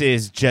know, this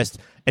is just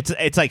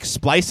it's like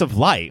slice of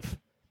life.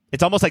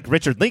 It's almost like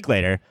Richard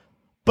Linklater,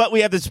 but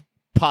we have this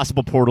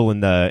possible portal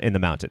in the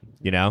mountain.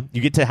 You know,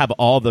 you get to have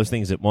all of those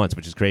things at once,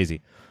 which is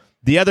crazy.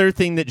 The other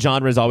thing that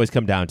genres always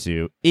come down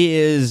to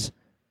is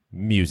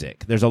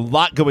music. There's a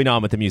lot going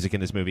on with the music in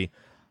this movie.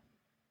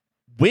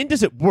 When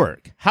does it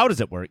work? How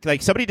does it work?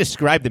 Like, somebody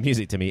describe the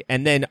music to me,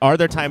 and then are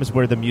there times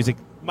where the music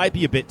might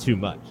be a bit too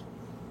much?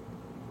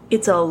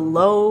 It's a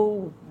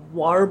low,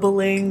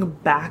 warbling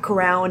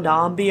background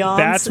ambiance.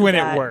 That's when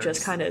it works.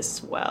 Just kind of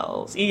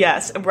swells.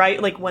 Yes,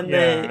 right? Like when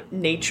the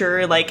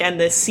nature, like, and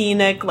the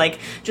scenic, like,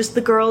 just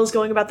the girls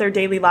going about their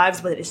daily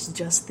lives, but it's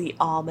just the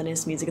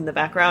ominous music in the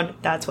background.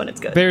 That's when it's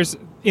good.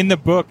 In the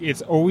book,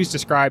 it's always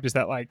described as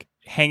that, like,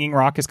 Hanging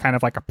Rock is kind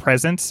of like a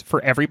presence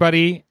for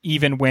everybody,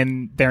 even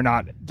when they're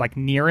not like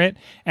near it,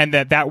 and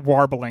that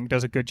warbling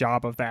does a good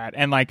job of that.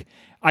 And like,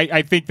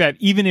 I think that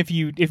even if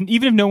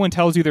no one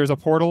tells you there's a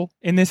portal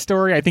in this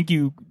story, I think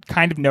you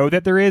kind of know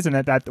that there is, and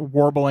that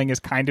warbling is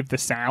kind of the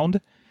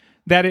sound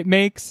that it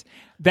makes.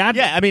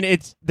 I mean,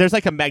 there's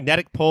like a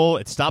magnetic pull.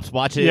 It stops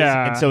watches,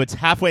 and so it's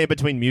halfway in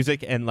between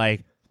music and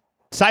like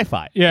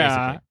sci-fi. Yeah.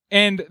 Basically.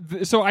 And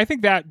so I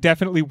think that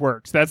definitely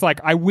works. That's like,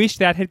 I wish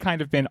that had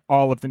kind of been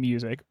all of the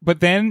music.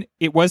 But then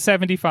it was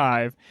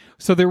 75.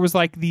 So there was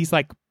like these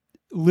like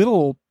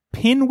little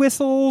pin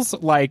whistles,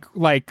 like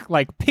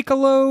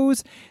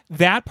piccolos.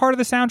 That part of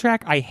the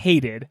soundtrack I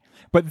hated.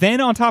 But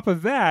then on top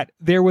of that,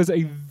 there was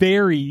a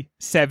very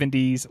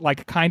 70s,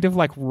 like kind of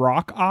like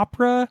rock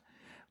opera,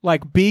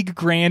 like big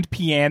grand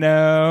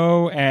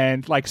piano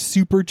and like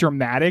super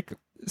dramatic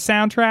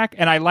soundtrack,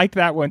 and I liked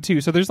that one too.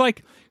 So there's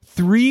like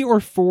 3 or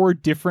 4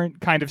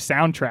 different kind of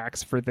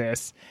soundtracks for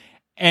this,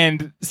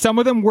 and some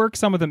of them work,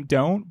 some of them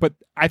don't, but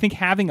I think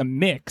having a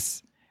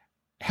mix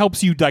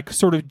helps you like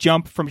sort of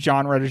jump from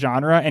genre to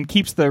genre and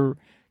keeps the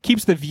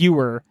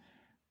viewer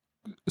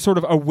sort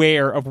of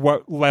aware of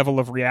what level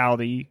of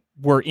reality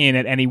we're in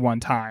at any one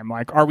time.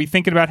 Like, are we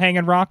thinking about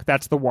Hanging Rock?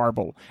 That's the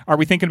warble. Are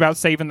we thinking about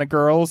saving the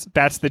girls?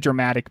 That's the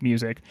dramatic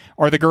music.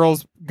 Are the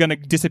girls gonna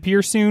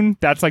disappear soon?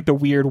 That's like the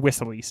weird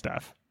whistly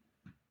stuff.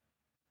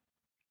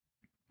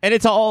 And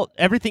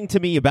everything to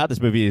me about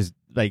this movie is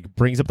like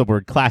brings up the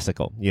word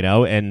classical, you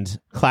know, and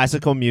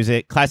classic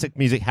music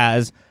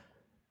has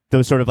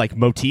those sort of like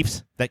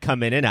motifs that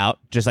come in and out,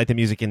 just like the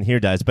music in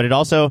here does. But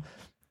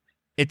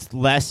it's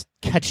less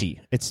catchy.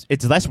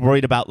 It's less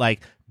worried about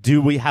like,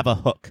 do we have a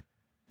hook?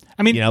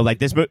 I mean, you know, like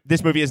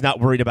this movie is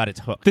not worried about its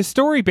hook. The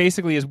story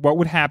basically is what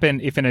would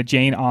happen if in a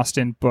Jane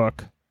Austen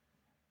book,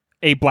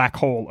 a black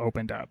hole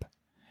opened up.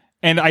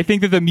 And I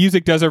think that the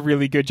music does a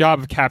really good job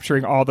of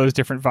capturing all those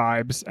different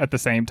vibes at the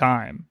same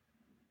time.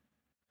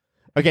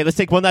 Okay, let's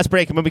take one last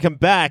break. And when we come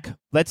back,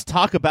 let's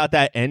talk about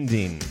that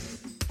ending.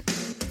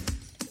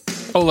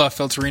 Hola,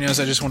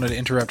 Filterinos. I just wanted to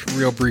interrupt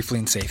real briefly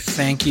and say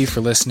thank you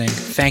for listening.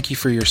 Thank you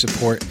for your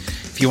support.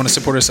 If you want to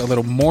support us a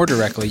little more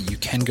directly, you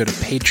can go to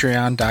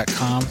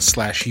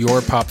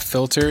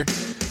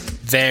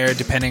patreon.com/yourpopfilter. There,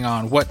 depending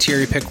on what tier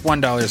you pick,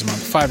 $1 a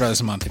month,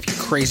 $5 a month. If you're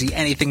crazy,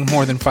 anything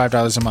more than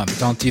 $5 a month,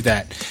 don't do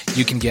that.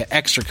 You can get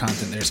extra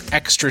content. There's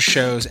extra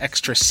shows,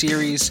 extra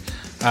series,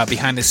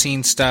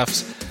 behind-the-scenes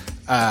stuff.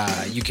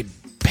 You could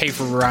pay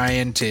for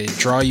Ryan to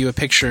draw you a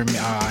picture.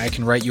 I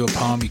can write you a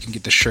poem. You can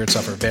get the shirts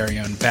off our very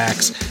own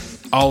backs.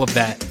 All of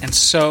that and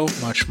so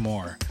much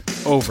more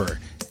over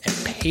at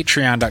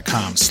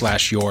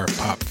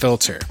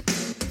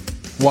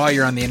patreon.com/yourpopfilter. While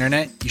you're on the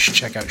internet, you should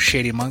check out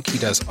Shady Monk. He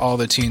does all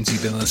the tunes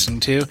you've been listening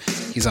to.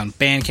 He's on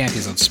Bandcamp,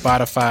 he's on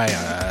Spotify,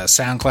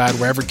 SoundCloud,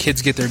 wherever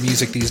kids get their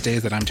music these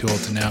days that I'm too old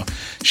to know.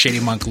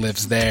 Shady Monk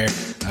lives there.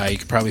 You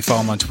can probably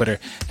follow him on Twitter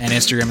and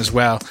Instagram as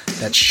well.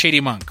 That's Shady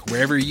Monk.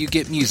 Wherever you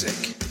get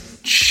music,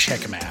 check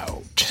him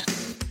out.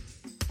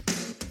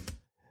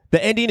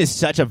 The ending is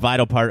such a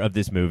vital part of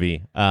this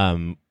movie.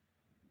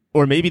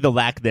 Or maybe the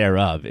lack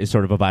thereof is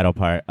sort of a vital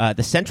part.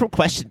 The central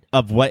question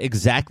of what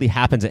exactly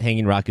happens at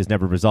Hanging Rock is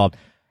never resolved.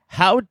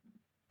 How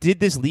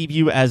did this leave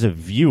you as a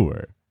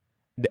viewer?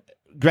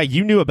 Greg,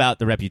 you knew about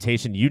the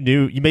reputation. You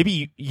knew,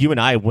 maybe you and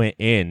I went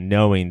in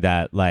knowing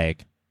that,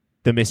 like,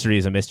 the mystery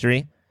is a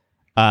mystery.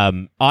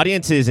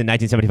 Audiences in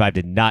 1975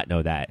 did not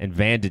know that, and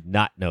Van did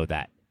not know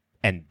that.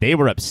 And they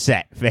were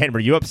upset. Van, were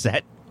you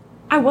upset?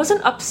 I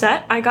wasn't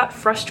upset. I got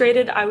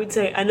frustrated. I would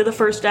say end of the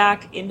first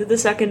act, into the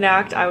second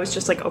act. I was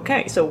just like,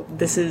 okay, so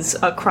this is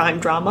a crime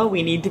drama.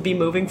 We need to be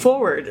moving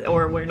forward,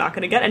 or we're not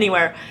going to get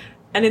anywhere.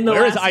 And in the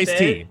Where is last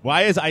Ice-T?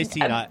 Why is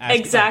Ice-T not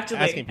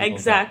asking people?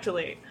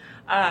 Exactly.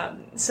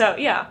 So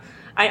yeah,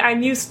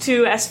 I'm used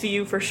to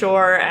SVU for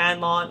sure,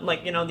 and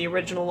the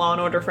original Law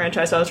and Order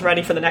franchise. I was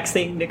ready for the next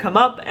thing to come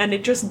up, and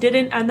it just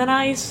didn't. And then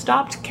I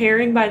stopped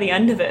caring by the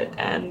end of it,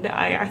 and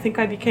I think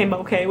I became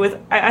okay with.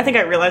 I think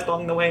I realized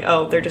along the way,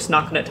 oh, they're just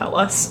not going to tell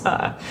us,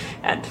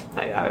 and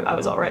I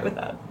was all right with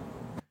that.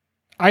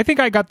 I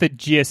think I got the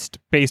gist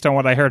based on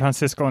what I heard on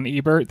Siskel and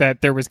Ebert that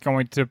there was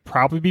going to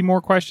probably be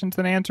more questions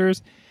than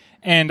answers.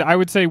 And I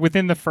would say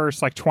within the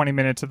first 20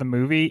 minutes of the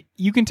movie,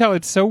 you can tell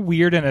it's so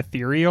weird and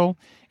ethereal.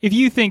 If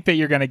you think that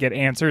you're going to get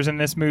answers in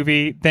this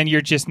movie, then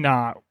you're just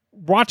not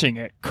watching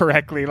it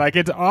correctly.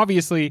 It's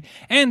obviously,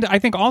 and I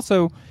think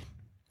also,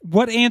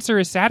 what answer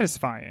is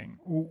satisfying?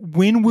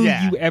 When will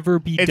you ever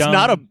be done? It's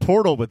not a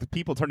portal with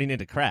people turning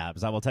into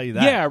crabs, I will tell you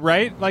that. Yeah,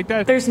 right? Like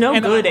that. There's no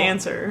good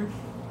answer.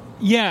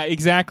 Yeah,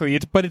 exactly.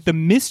 But the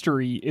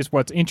mystery is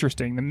what's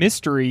interesting. The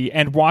mystery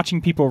and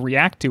watching people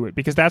react to it,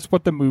 because that's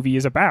what the movie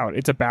is about.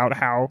 It's about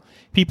how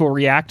people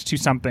react to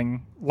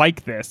something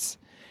like this.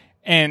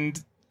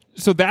 And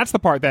so that's the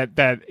part that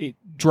it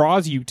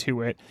draws you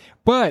to it.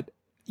 But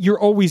you're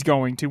always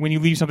going to, when you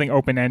leave something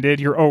open-ended,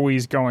 you're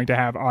always going to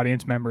have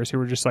audience members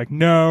who are just like,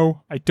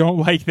 no, I don't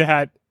like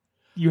that.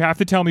 You have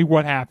to tell me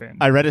what happened.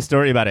 I read a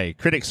story about a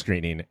critic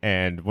screening,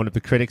 and one of the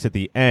critics at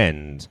the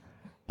end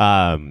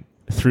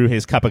threw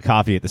his cup of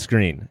coffee at the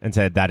screen and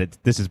said that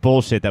this is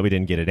bullshit that we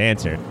didn't get an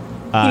answer.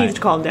 You need to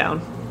calm down.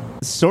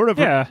 Sort of.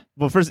 Yeah.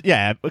 Well, first,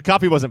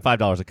 coffee wasn't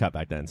 $5 a cup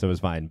back then, so it was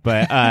fine.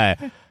 But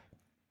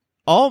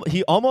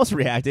he almost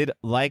reacted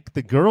like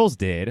the girls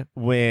did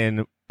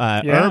when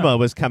Irma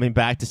was coming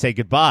back to say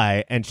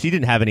goodbye, and she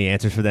didn't have any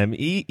answers for them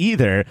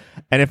either.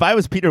 And if I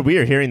was Peter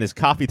Weir hearing this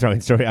coffee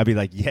throwing story, I'd be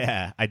like,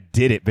 yeah, I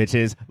did it,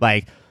 bitches.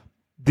 Like,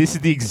 this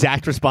is the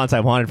exact response I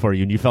wanted for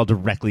you, and you fell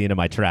directly into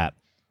my trap.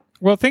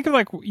 Well, think of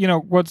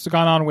what's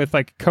gone on with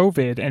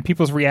COVID and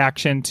people's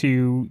reaction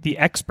to the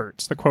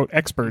experts, the quote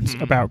experts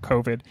about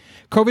COVID.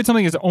 COVID,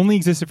 something has only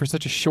existed for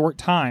such a short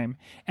time.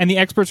 And the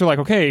experts are like,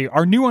 okay,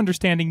 our new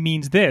understanding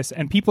means this.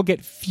 And people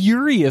get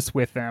furious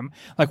with them.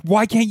 Like,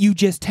 why can't you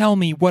just tell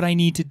me what I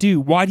need to do?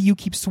 Why do you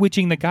keep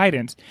switching the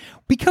guidance?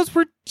 Because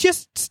we're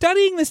just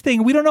studying this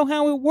thing. We don't know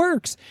how it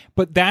works.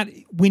 But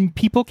when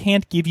people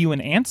can't give you an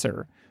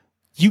answer,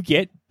 you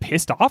get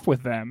pissed off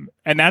with them.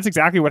 And that's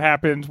exactly what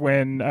happens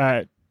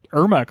when,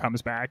 Irma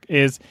comes back,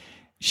 is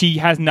she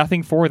has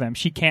nothing for them.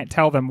 She can't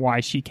tell them why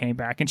she came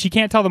back, and she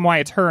can't tell them why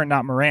it's her and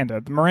not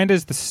Miranda. Miranda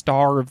is the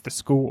star of the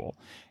school.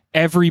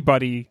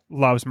 Everybody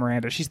loves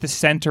Miranda. She's the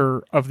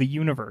center of the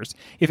universe.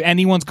 If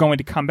anyone's going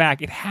to come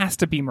back, it has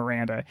to be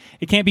Miranda.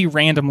 It can't be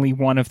randomly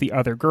one of the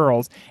other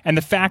girls. And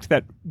the fact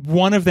that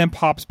one of them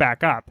pops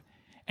back up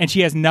and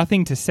she has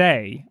nothing to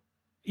say,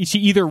 she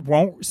either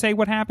won't say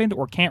what happened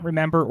or can't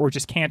remember or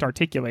just can't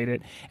articulate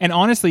it. And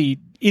honestly,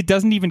 it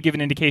doesn't even give an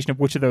indication of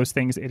which of those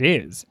things it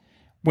is.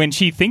 When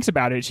she thinks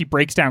about it, she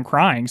breaks down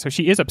crying, so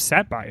she is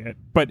upset by it,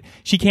 but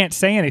she can't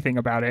say anything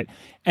about it.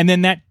 And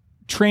then that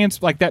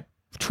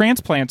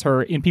transplants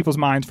her in people's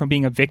minds from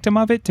being a victim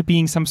of it to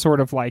being some sort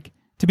of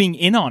to being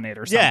in on it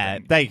or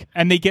something. Yeah,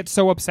 and they get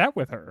so upset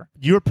with her.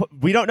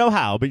 We don't know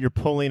how, but you're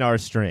pulling our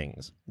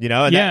strings.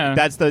 And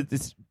that's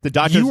the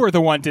doctor. You are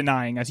the one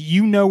denying us.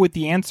 You know what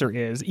the answer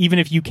is, even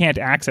if you can't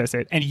access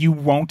it, and you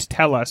won't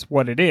tell us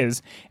what it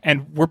is,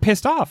 and we're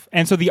pissed off.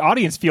 And so the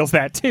audience feels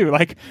that too.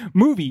 Like,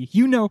 movie,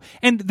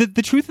 and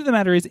the truth of the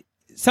matter is,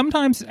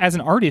 sometimes as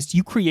an artist,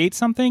 you create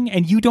something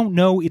and you don't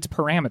know its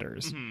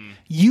parameters. Mm-hmm.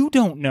 You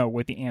don't know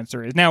what the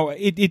answer is. Now,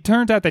 it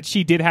turns out that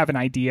she did have an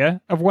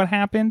idea of what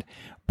happened,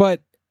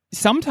 but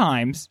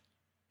sometimes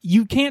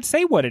you can't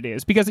say what it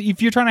is, because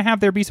if you're trying to have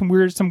there be some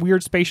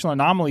weird spatial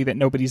anomaly that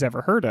nobody's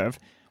ever heard of,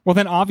 well,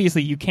 then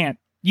obviously you can't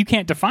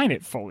define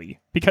it fully,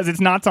 because it's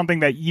not something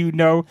that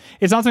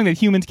it's not something that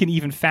humans can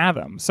even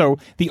fathom. So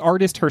the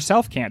artist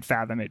herself can't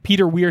fathom it.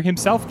 Peter Weir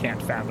himself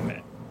can't fathom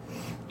it.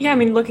 Yeah, I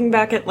mean, looking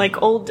back at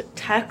old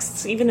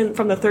texts, even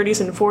from the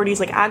 30s and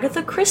 40s,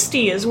 Agatha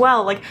Christie as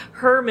well,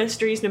 her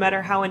mysteries, no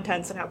matter how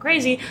intense and how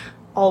crazy,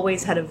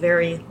 always had a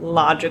very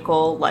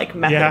logical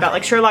method Yeah.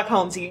 about Sherlock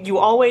Holmes. You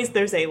always,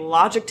 there's a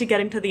logic to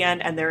getting to the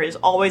end, and there is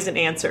always an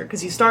answer,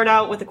 because you start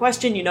out with a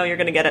question, you know you're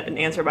going to get an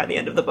answer by the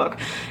end of the book.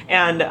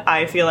 And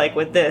I feel like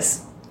with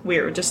this, we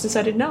just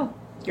decided, no,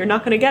 you're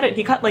not going to get it.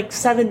 He cut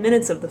 7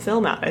 minutes of the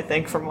film out, I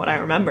think, from what I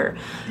remember.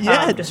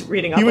 Yeah, just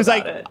reading up he was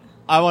about like, it.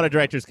 I want a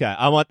director's cut.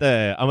 I want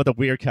the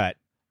weird cut.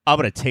 I'm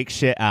gonna take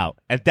shit out,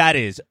 and that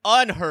is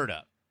unheard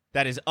of.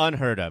 That is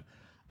unheard of.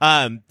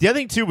 The other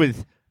thing too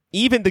with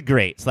even the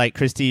greats like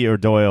Christie or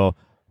Doyle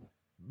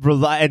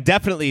rely, and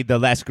definitely the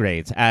less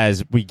greats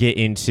as we get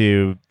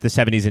into the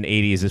 70s and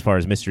 80s as far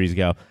as mysteries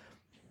go,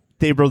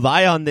 they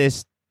rely on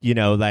this,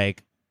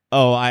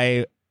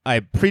 I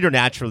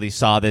preternaturally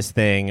saw this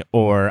thing,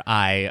 or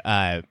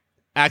I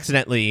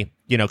accidentally,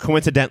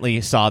 coincidentally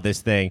saw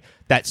this thing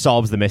that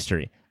solves the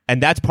mystery.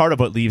 And that's part of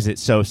what leaves it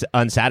so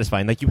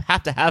unsatisfying. You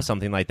have to have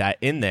something like that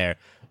in there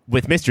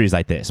with mysteries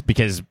like this,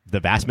 because the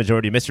vast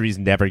majority of mysteries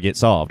never get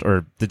solved,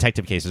 or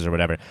detective cases or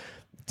whatever.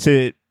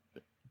 This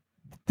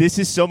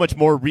is so much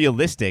more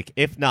realistic,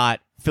 if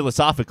not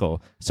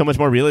philosophical, so much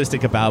more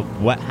realistic about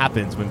what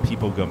happens when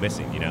people go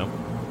missing, Yeah,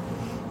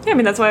 I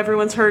mean, that's why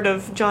everyone's heard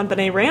of John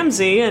Benet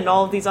Ramsey and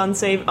all of these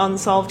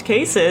unsolved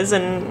cases,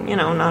 and,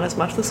 not as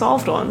much the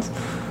solved ones.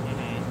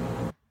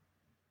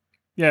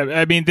 Yeah,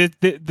 I mean,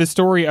 the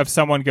story of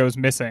someone goes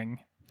missing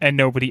and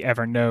nobody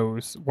ever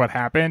knows what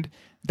happened,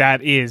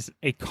 that is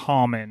a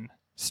common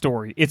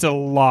story. It's a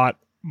lot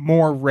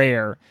more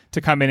rare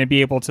to come in and be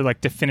able to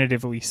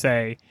definitively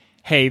say,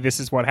 hey, this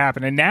is what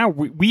happened. And now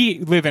we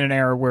live in an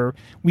era where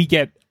we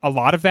get a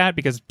lot of that,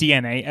 because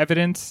DNA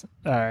evidence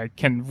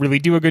can really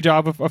do a good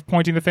job of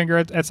pointing the finger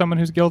at someone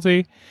who's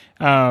guilty.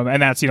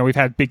 And that's, we've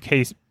had big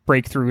case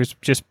breakthroughs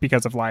just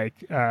because of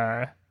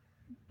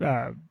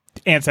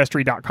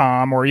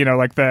Ancestry.com, or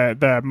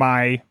the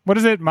my, what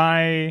is it,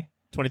 my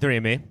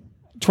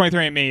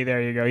 23andMe.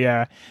 There you go.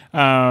 Yeah.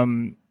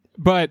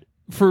 But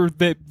for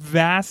the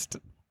vast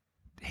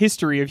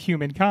history of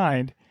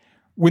humankind,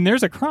 when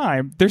there's a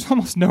crime, there's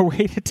almost no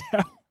way to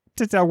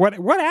tell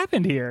what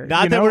happened here.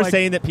 Not that we're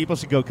saying that people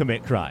should go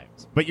commit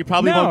crimes, but you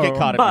probably won't get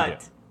caught if you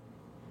do.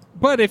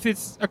 But if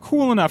it's a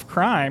cool enough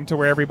crime to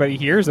where everybody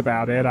hears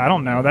about it, I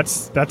don't know.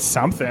 That's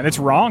something. It's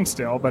wrong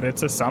still, but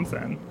it's a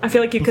something. I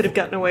feel like you could have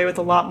gotten away with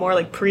a lot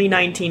more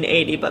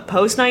pre-1980, but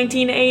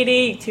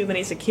post-1980, too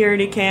many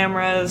security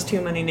cameras,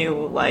 too many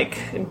new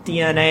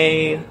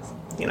DNA,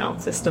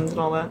 systems and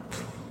all that.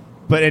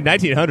 But in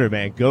 1900,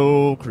 man,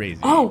 go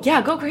crazy. Oh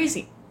yeah, go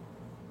crazy.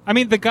 I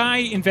mean, the guy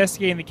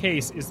investigating the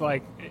case is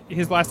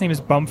his last name is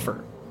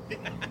Bumford.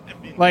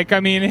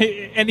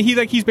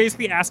 He's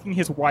basically asking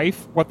his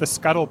wife what the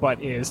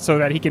scuttlebutt is so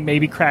that he can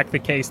maybe crack the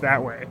case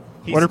that way.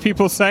 What are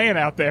people saying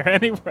out there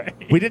anyway?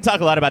 We didn't talk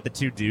a lot about the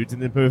two dudes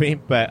in the movie,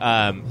 but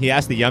he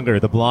asked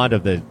the blonde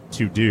of the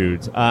two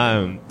dudes,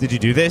 did you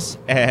do this?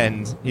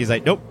 And he's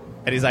like, nope.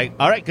 And he's like,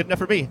 all right, good enough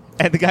for me.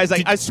 And the guy's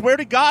like, I swear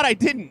to God I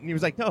didn't. And he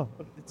was like, no,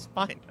 it's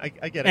fine. I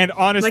get it. And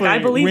honestly, I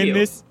believe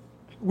you.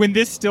 When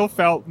this still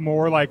felt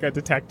more like a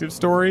detective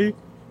story,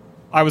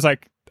 I was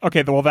like,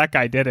 okay, well, that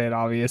guy did it,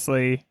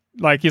 obviously.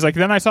 He's like,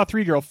 then I saw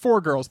 3 girls,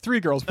 4 girls,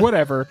 3 girls,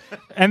 whatever.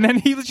 And then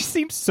he just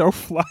seemed so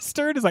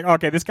flustered. It's like,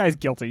 okay, this guy's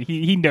guilty.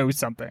 He knows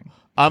something.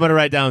 I'm going to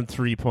write down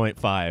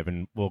 3.5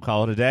 and we'll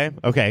call it a day.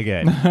 Okay,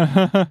 good.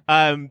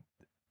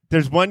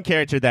 There's one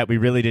character that we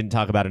really didn't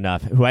talk about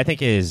enough, who I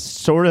think is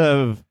sort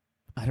of,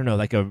 I don't know,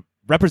 a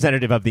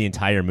representative of the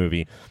entire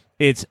movie.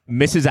 It's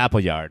Mrs.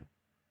 Appleyard.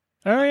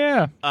 Oh,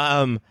 yeah.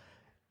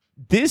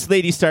 This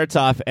lady starts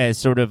off as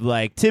sort of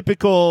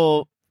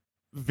typical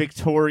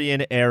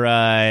Victorian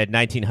era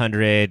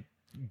 1900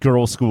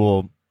 girl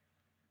school,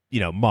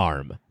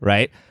 marm,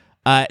 right?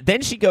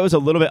 Then she goes a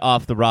little bit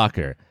off the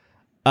rocker.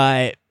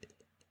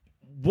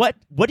 What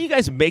do you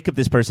guys make of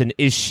this person?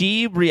 Is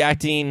she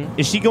reacting?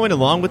 Is she going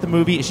along with the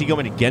movie? Is she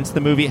going against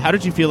the movie? How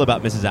did you feel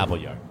about Mrs.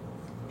 Appleyard?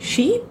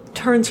 She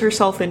turns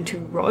herself into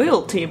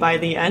royalty by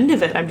the end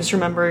of it. I'm just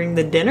remembering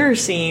the dinner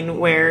scene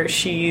where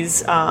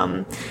she's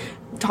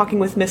talking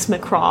with Miss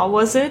McCraw,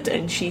 was it?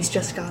 And she's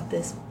just got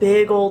this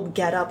big old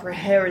getup. Her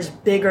hair is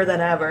bigger than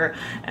ever,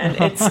 and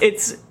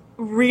it's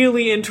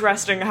really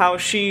interesting how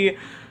she.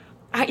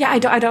 I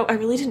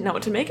really didn't know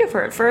what to make of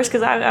her at first,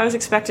 because I was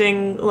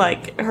expecting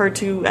her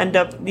to end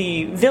up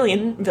the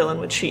villain,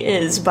 which she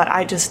is, but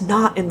I just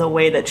not in the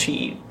way that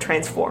she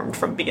transformed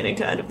from beginning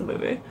to end of the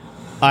movie.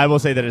 I will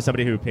say that as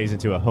somebody who pays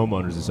into a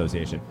homeowners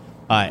association,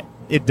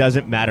 it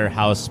doesn't matter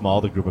how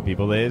small the group of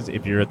people is.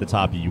 If you're at the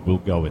top, you will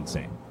go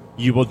insane.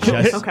 You will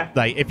just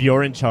Okay. if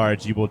you're in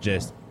charge, you will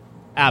just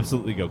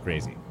absolutely go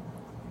crazy.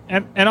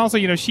 And also,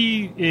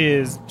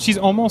 she's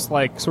almost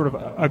like sort of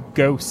a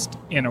ghost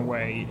in a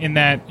way, in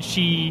that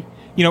she,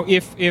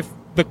 if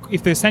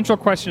the central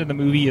question of the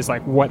movie is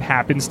what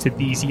happens to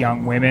these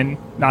young women,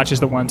 not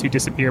just the ones who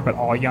disappear, but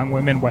all young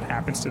women, what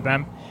happens to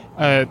them,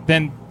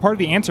 then part of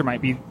the answer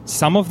might be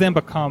some of them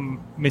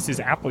become Mrs.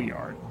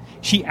 Appleyard.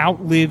 She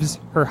outlives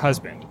her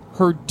husband.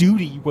 Her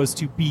duty was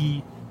to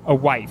be a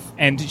wife,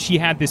 and she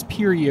had this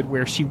period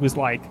where she was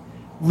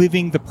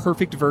living the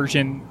perfect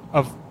version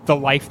of the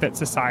life that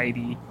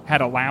society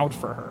had allowed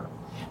for her.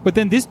 But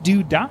then this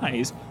dude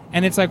dies,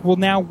 and it's like, well,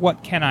 now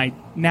what can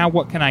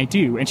I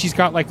do? And she's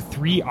got like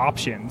 3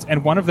 options,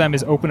 and one of them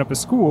is open up a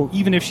school,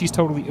 even if she's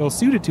totally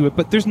ill-suited to it.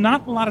 But there's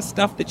not a lot of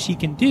stuff that she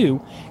can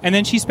do. And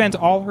then she spends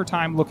all her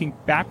time looking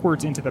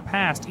backwards into the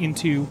past,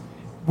 into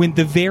when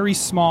the very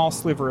small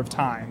sliver of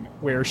time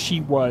where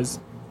she was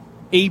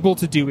able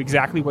to do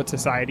exactly what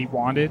society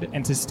wanted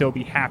and to still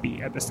be happy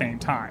at the same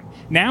time.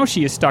 Now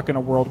she is stuck in a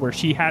world where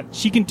she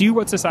can do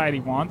what society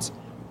wants,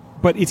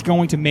 but it's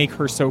going to make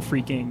her so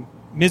freaking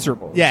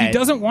miserable. Yeah. She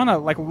doesn't want to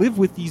like live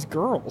with these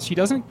girls. She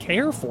doesn't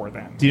care for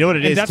them. Do you know what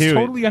it is, that's too?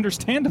 totally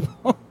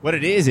understandable. What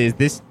it is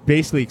this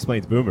basically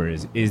explains Boomer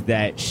is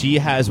that she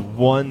has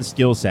one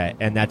skill set,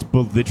 and that's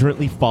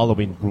belligerently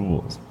following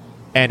rules.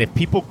 And if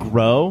people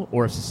grow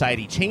or if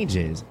society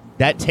changes,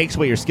 that takes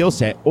away your skill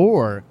set,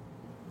 or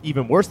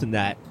even worse than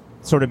that,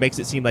 sort of makes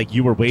it seem like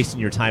you were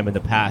wasting your time in the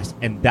past,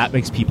 and that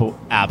makes people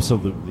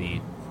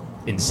absolutely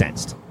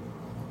incensed.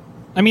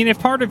 I mean, if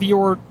part of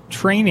your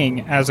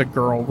training as a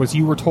girl was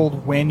you were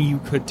told when you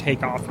could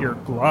take off your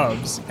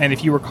gloves, and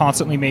if you were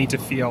constantly made to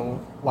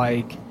feel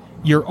like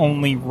your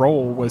only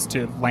role was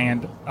to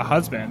land a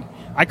husband,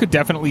 I could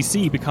definitely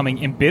see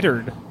becoming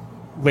embittered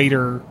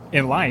later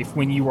in life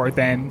when you are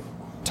then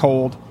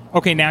told,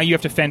 okay, now you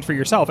have to fend for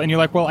yourself. And you're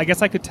like, well, I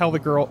guess I could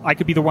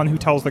be the one who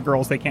tells the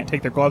girls they can't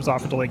take their gloves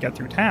off until they get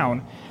through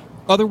town.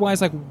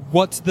 Otherwise, like,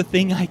 what's the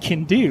thing I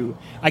can do?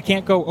 I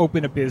can't go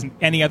open a business,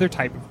 any other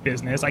type of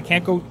business. I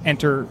can't go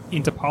enter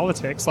into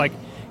politics. Like,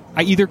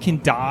 I either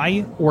can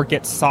die or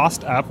get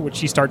sauced up, which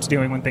she starts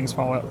doing when things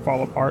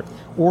fall apart,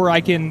 or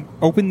I can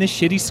open this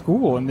shitty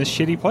school in this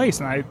shitty place,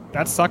 and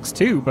that sucks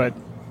too. But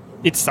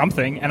it's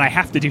something, and I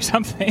have to do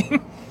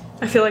something.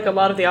 I feel like a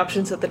lot of the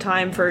options at the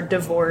time for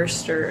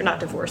divorced, or not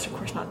divorced, of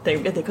course not.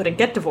 They couldn't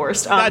get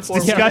divorced. That's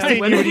disgusting.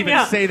 You would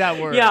even say that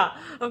word. Yeah,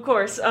 of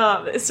course.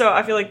 So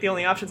I feel like the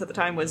only options at the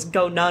time was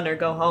go nun or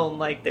go home.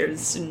 Like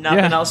there's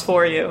nothing else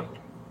for you.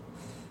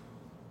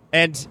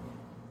 And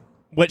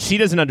what she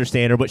doesn't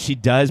understand, or what she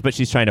does, but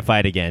she's trying to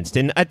fight against,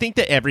 and I think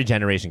that every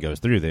generation goes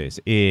through this,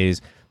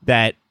 is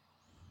that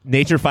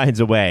nature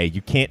finds a way.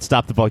 You can't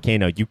stop the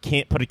volcano. You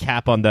can't put a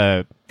cap on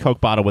the Coke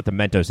bottle with the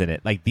Mentos in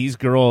it. Like these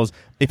girls,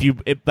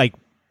 like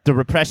the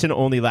repression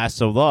only lasts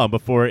so long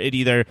before they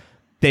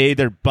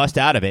either bust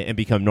out of it and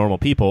become normal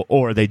people,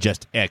 or they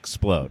just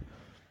explode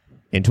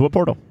into a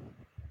portal.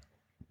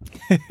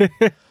 All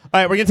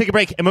right, we're going to take a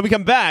break. And when we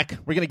come back,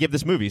 we're going to give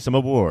this movie some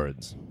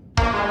awards.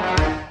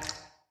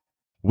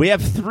 We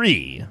have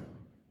 3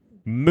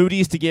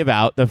 Moody's to give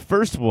out. The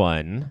first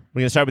one, we're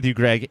going to start with you,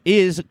 Greg,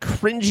 is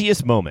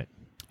Cringiest Moment.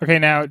 Okay,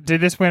 now,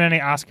 did this win any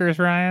Oscars,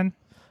 Ryan?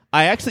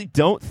 I actually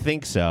don't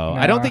think so.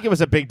 No. I don't think it was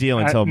a big deal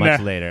until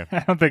much later. I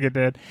don't think it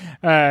did.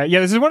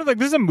 This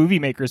is a movie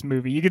maker's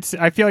movie. You could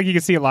I feel like you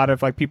could see a lot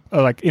of like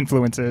people like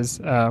influences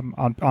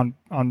on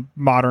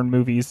modern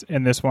movies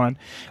in this one.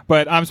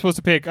 But I'm supposed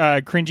to pick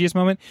Cringiest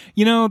Moment.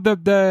 You know,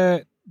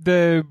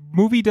 the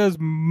movie does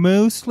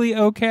mostly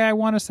okay, I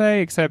want to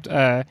say, except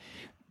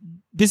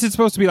this is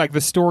supposed to be like the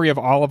story of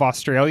all of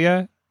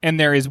Australia, and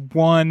there is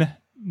one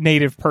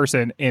native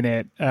person in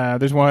it.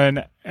 There's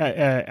one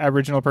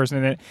Aboriginal person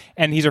in it,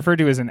 and he's referred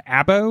to as an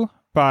Abo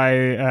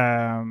by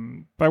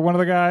one of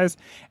the guys.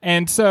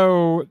 And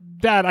so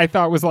that I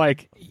thought was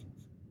like,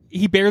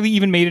 he barely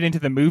even made it into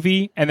the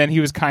movie, and then he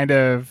was kind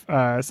of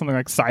something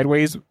like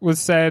sideways was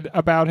said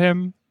about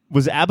him.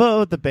 Was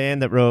Abo the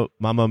band that wrote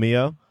Mamma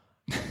Mia?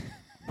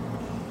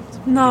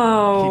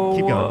 No.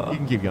 Keep going. You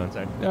can keep going.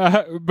 Sorry.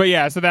 But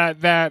yeah, so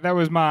that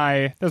was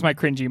my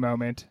cringy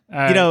moment.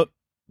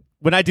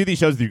 When I do these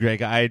shows with you,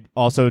 Greg, I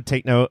also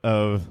take note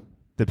of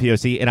the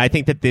POC, and I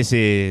think that this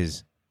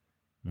is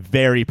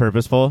very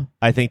purposeful.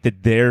 I think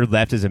that they're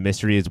left as a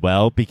mystery as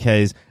well,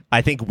 because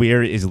I think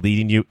Weir is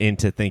leading you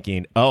into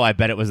thinking, oh, I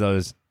bet it was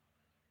those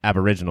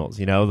Aboriginals,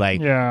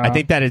 I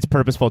think that it's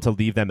purposeful to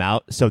leave them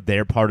out, so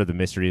they're part of the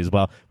mystery as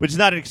well, which is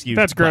not an excuse.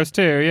 That's gross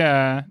too,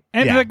 yeah.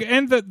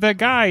 And the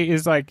guy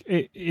is like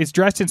is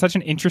dressed in such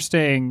an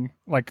interesting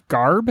like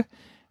garb.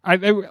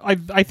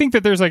 I think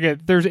that there's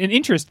an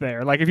interest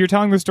there. Like if you're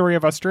telling the story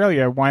of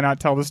Australia, why not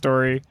tell the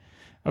story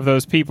of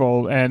those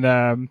people?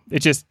 And it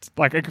just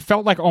like it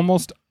felt like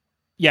almost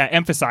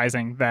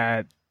emphasizing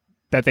that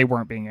they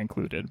weren't being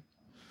included.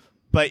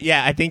 But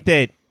yeah, I think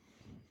that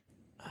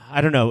I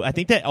don't know. I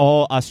think that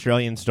all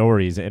Australian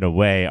stories in a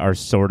way are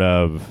sort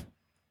of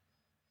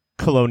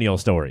colonial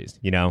stories,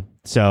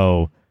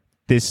 So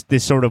this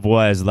sort of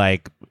was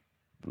like,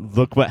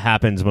 look what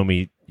happens when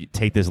we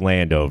take this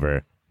land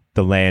over.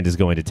 The land is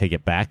going to take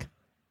it back.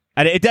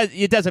 And it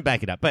doesn't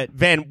back it up. But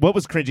Van, what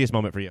was cringiest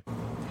moment for you?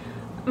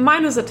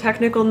 Mine was a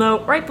technical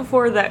note. Right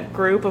before that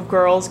group of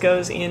girls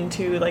goes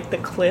into like the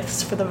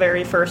cliffs for the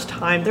very first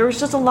time, there was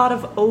just a lot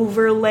of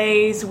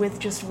overlays with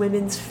just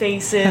women's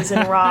faces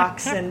and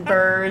rocks and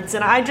birds,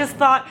 and I just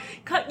thought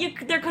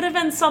there could have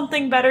been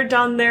something better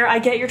done there. I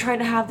get you're trying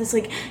to have this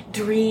like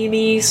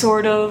dreamy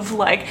sort of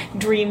like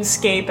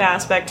dreamscape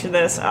aspect to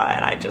this, and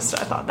I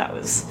thought that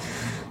was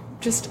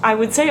just, I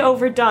would say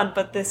overdone,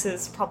 but this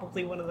is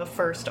probably one of the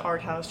first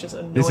art house just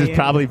annoying. This is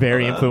probably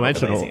very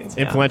influential scenes,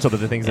 influential to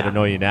the things that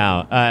annoy you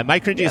now. My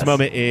cringiest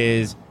moment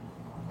is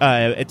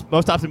it's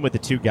most often with the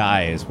two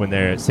guys when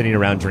they're sitting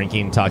around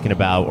drinking, talking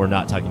about or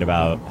not talking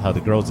about how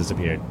the girls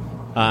disappeared.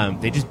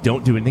 They just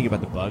don't do anything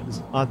about the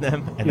bugs on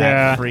them, and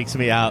that freaks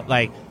me out.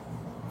 Like,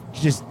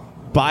 just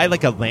buy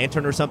like a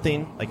lantern or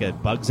something, like a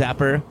bug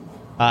zapper.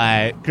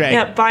 Greg.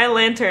 Yeah, buy a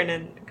lantern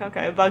and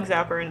a bug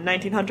zapper in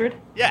 1900.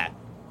 Yeah.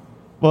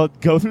 Well,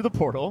 go through the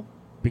portal,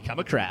 become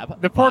a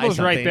crab. The portal's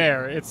right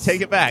there.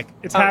 Take it back.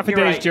 It's half a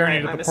day's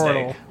journey to the mistake.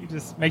 portal. You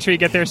just make sure you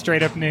get there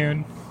straight up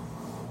noon.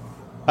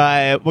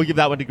 We'll give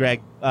that one to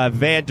Greg.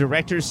 Van,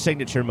 director's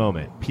signature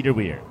moment. Peter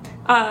Weir.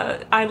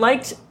 I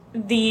liked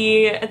at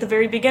the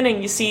very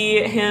beginning, you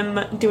see him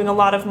doing a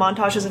lot of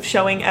montages of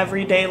showing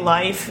everyday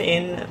life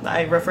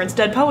I referenced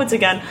Dead Poets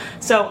again,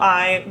 so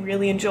I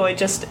really enjoyed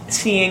just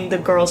seeing the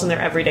girls in their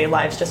everyday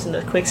lives just in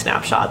the quick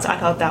snapshots. I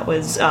thought that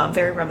was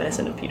very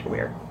reminiscent of Peter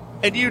Weir.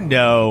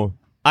 And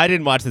I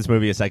didn't watch this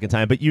movie a second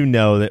time, but you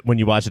know that when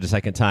you watch it a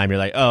second time, you're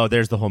like, oh,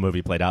 there's the whole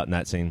movie played out in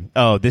that scene.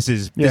 Oh, this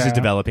is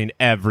developing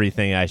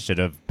everything I should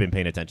have been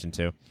paying attention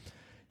to.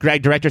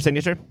 Greg, director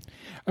signature?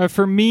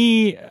 For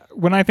me,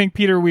 when I think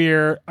Peter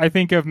Weir, I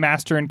think of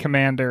Master and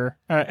Commander.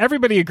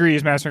 Everybody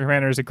agrees Master and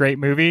Commander is a great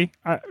movie.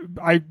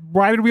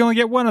 Why did we only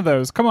get one of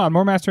those? Come on,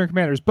 more Master and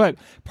Commanders. But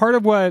part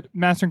of what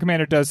Master and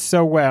Commander does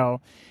so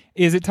well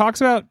is it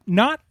talks about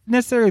not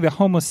necessarily the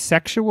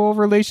homosexual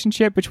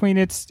relationship between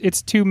its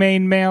two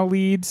main male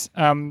leads,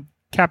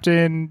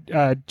 Captain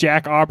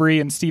Jack Aubrey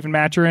and Stephen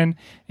Maturin.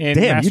 Damn,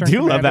 Master you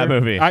do love that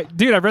movie.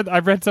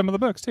 I've read some of the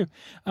books too.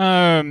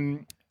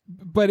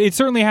 But it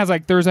certainly has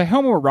there's a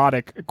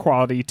homoerotic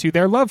quality to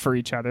their love for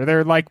each other.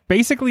 They're like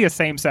basically a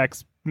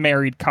same-sex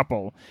married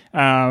couple,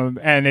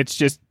 and it's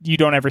just you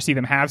don't ever see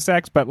them have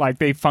sex, but like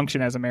they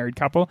function as a married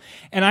couple.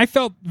 And I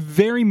felt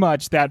very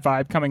much that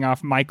vibe coming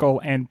off Michael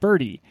and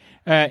Birdie.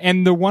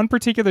 And the one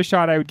particular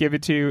shot I would give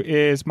it to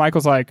is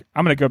Michael's like,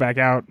 I'm going to go back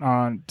out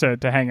on to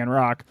hang and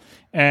rock.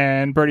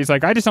 And Birdie's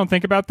like, I just don't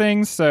think about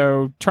things,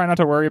 so try not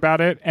to worry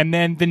about it. And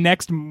then the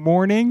next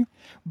morning,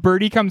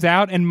 Birdie comes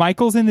out, and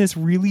Michael's in this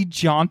really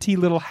jaunty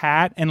little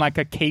hat and like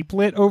a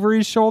capelet over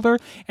his shoulder.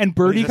 And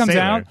Birdie comes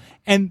out,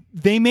 and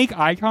they make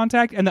eye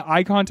contact, and the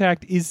eye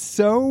contact is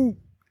so...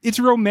 It's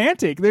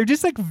romantic. They're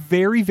just like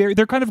very, very,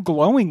 they're kind of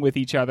glowing with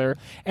each other.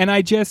 And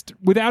I just,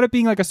 without it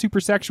being like a super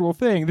sexual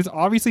thing, there's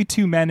obviously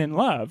two men in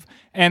love.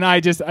 And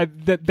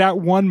that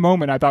one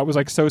moment I thought was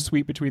like so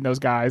sweet between those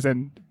guys.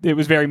 And it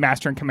was very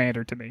Master and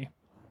Commander to me.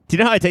 Do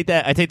you know how I take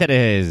that? I take that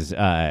as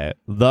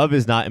love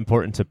is not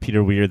important to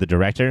Peter Weir, the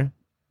director,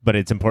 but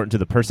it's important to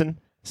the person.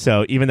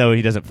 So even though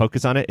he doesn't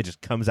focus on it, it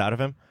just comes out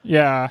of him.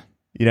 Yeah.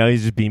 You know,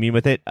 he's just beaming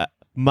with it.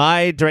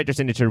 My director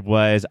signature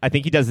was, I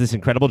think he does this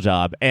incredible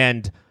job.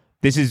 And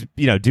this is,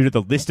 due to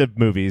the list of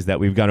movies that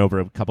we've gone over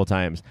a couple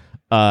times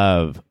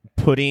of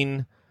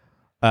putting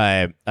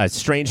a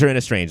stranger in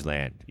a strange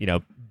land,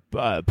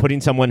 putting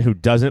someone who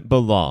doesn't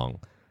belong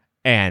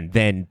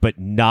but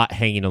not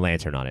hanging a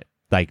lantern on it,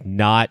 like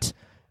not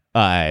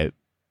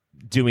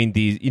doing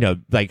these,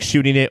 like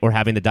shooting it or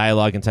having the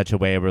dialogue in such a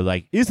way where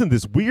like, isn't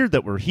this weird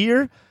that we're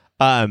here?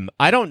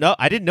 I don't know.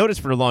 I didn't notice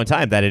for a long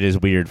time that it is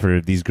weird for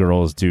these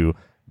girls to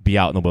be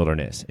out in the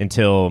wilderness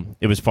until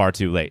it was far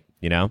too late,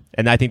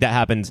 And I think that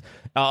happens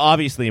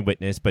obviously in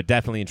Witness, but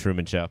definitely in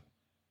Truman Show.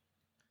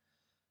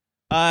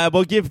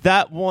 We'll give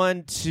that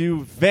one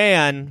to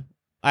Van.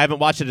 I haven't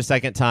watched it a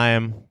second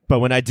time, but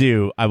when I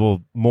do, I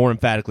will more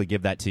emphatically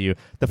give that to you.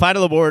 The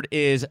final award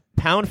is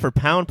pound for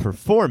pound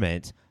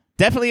performance.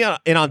 Definitely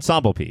an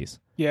ensemble piece.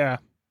 Yeah.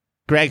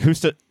 Greg, who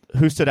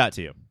stood out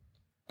to you?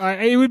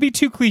 It would be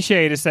too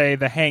cliche to say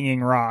The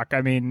Hanging Rock.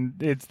 I mean,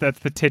 that's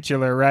the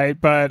titular, right?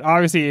 But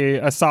obviously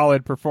a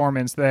solid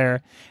performance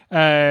there.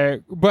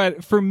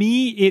 But for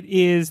me, it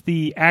is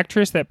the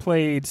actress that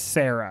played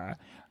Sarah,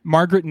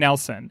 Margaret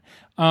Nelson.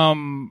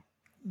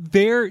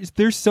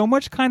 There's so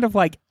much kind of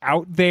like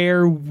out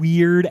there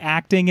weird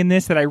acting in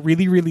this that I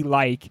really, really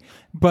like.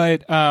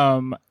 But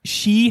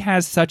she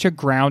has such a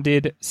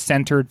grounded,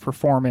 centered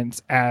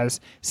performance as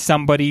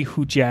somebody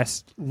who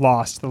just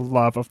lost the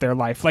love of their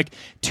life. Like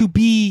to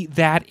be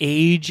that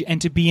age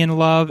and to be in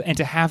love and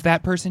to have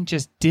that person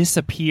just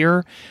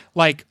disappear,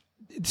 like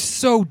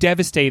so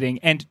devastating.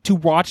 And to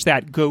watch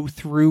that go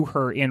through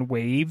her in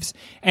waves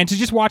and to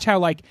just watch how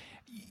like,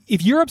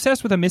 if you're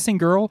obsessed with a missing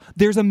girl,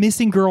 there's a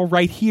missing girl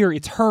right here.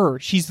 It's her.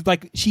 She's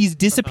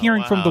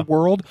disappearing from the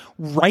world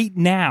right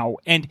now,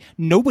 and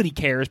nobody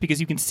cares because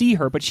you can see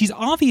her, but she's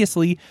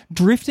obviously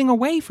drifting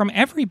away from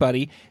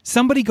everybody.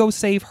 Somebody go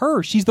save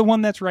her. She's the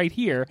one that's right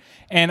here.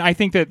 And I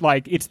think that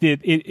like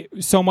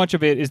so much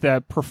of it is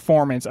the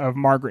performance of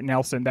Margaret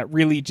Nelson that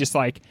really just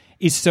like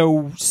is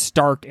so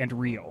stark and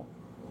real.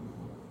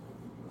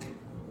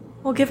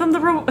 Well, give him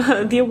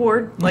the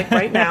award like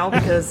right now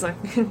because I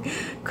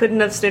couldn't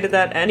have stated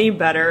that any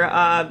better.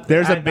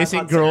 There's a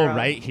missing girl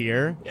right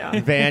here. Yeah.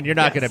 Van, you're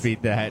not going to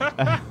beat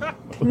that.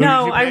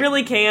 No, did you I pick?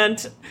 really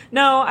can't.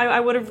 No, I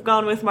would have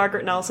gone with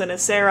Margaret Nelson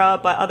as Sarah,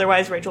 but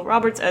otherwise Rachel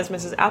Roberts as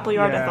Mrs.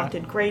 Appleyard I Yeah. thought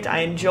did great. I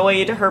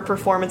enjoyed her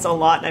performance a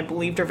lot, and I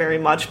believed her very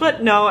much.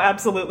 But no,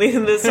 absolutely,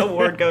 this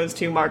award goes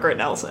to Margaret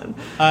Nelson.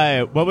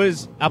 What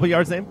was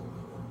Appleyard's name?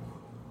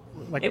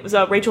 It was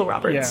Rachel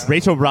Roberts. Yeah.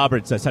 Rachel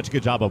Roberts does such a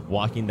good job of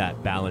walking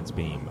that balance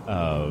beam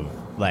of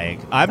like,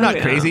 I'm not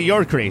yeah. crazy,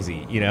 you're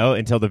crazy,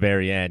 until the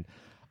very end.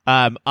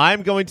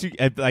 I'm going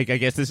to I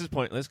guess this is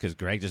pointless because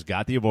Greg just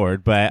got the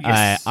award, but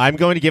Yes. I'm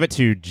going to give it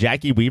to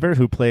Jackie Weaver,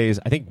 who plays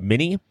I think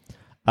Minnie,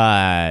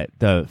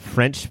 the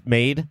French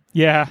maid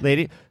Yeah.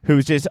 lady,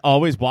 who's just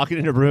always walking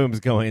into rooms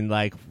going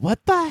like,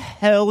 what the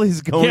hell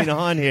is going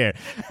on here?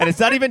 And it's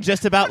not even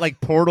just about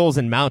like portals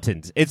and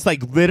mountains. It's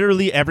like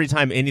literally every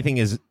time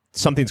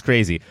something's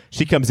crazy,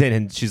 she comes in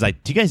and she's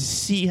like, do you guys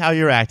see how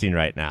you're acting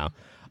right now?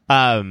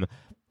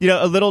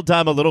 A little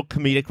dumb, a little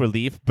comedic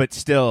relief, but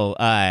still,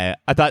 I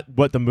thought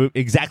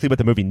exactly what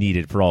the movie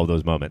needed for all of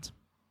those moments.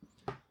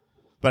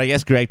 But I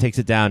guess Greg takes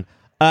it down.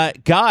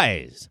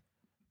 Guys,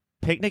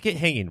 Picnic at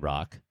Hanging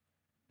Rock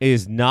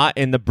is not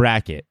in the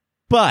bracket,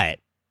 but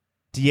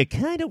do you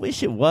kind of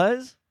wish it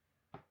was?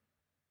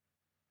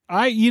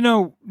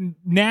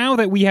 Now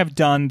that we have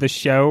done the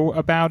show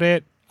about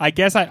it, I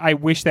guess I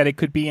wish that it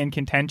could be in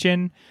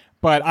contention,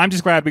 but I'm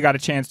just glad we got a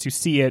chance to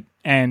see it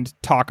and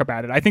talk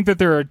about it. I think that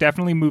there are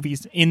definitely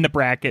movies in the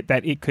bracket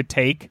that it could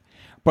take,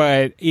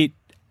 but it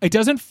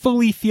doesn't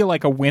fully feel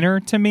like a winner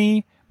to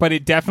me, but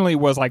it definitely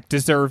was like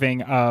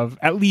deserving of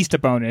at least a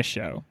bonus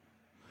show.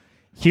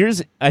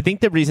 I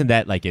think the reason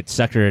that like it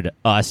suckered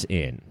us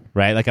in,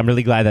 right? Like I'm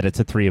really glad that it's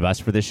the three of us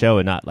for this show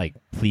and not like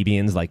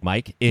plebeians like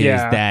Mike, is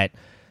that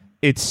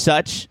it's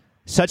such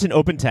an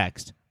open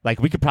text. Like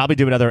we could probably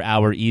do another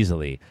hour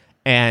easily.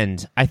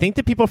 And I think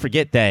that people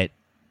forget that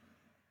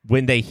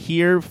when they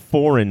hear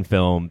foreign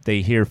film,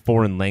 they hear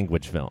foreign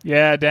language film.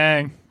 Yeah,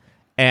 dang.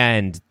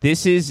 And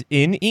this is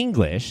in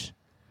English,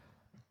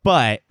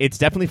 but it's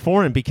definitely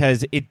foreign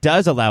because it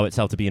does allow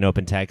itself to be an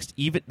open text.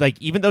 Even though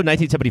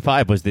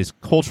 1975 was this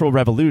cultural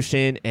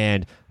revolution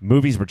and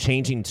movies were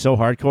changing so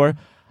hardcore,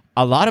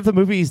 a lot of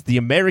the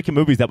American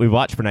movies that we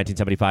watch for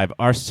 1975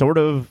 are sort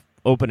of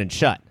open and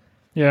shut.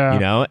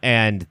 Yeah.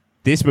 And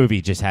this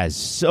movie just has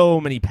so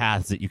many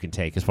paths that you can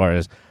take as far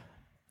as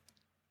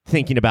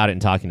thinking about it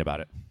and talking about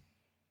it.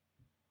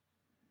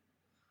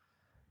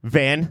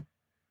 Van,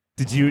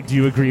 do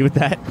you agree with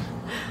that?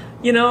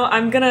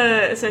 I'm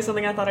gonna say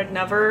something I thought I'd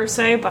never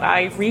say, but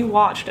I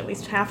rewatched at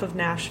least half of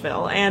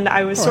Nashville, and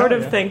I was sort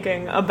of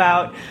thinking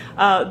about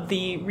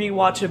the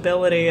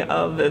rewatchability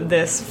of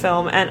this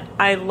film, and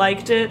I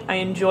liked it, I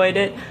enjoyed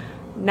it.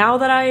 Now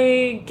that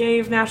I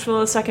gave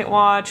Nashville a second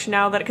watch,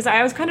 because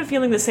I was kind of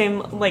feeling the same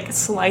like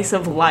slice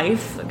of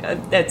life,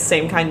 that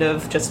same kind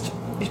of just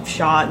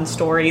shot and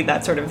story,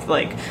 that sort of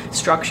like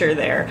structure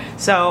there.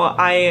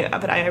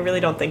 But I really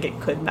don't think it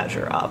could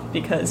measure up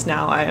because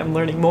now I am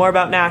learning more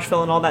about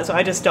Nashville and all that. So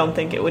I just don't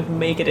think it would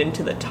make it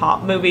into the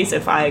top movies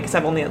because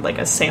I've only had like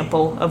a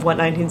sample of what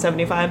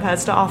 1975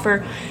 has to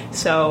offer.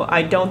 So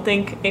I don't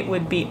think it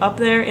would be up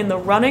there in the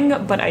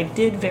running, but I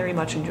did very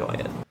much enjoy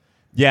it.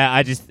 Yeah,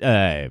 I just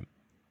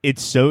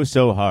it's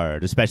so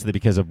hard, especially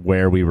because of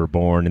where we were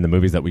born and the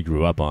movies that we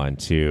grew up on.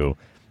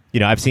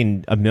 I've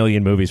seen a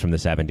million movies from the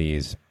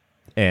 70s.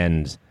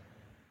 And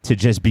to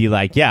just be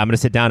like, yeah, I'm going to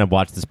sit down and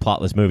watch this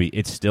plotless movie,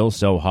 it's still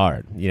so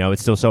hard.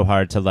 It's still so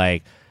hard to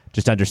like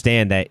just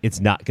understand that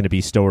it's not going to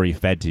be story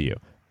fed to you.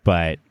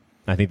 But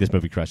I think this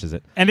movie crushes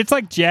it. And it's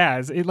like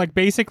jazz. It like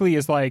basically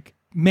is like,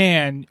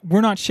 man, we're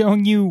not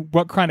showing you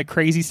what kind of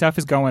crazy stuff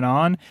is going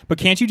on, but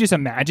can't you just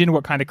imagine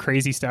what kind of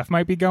crazy stuff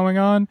might be going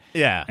on?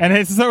 Yeah. And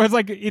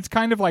it's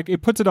kind of like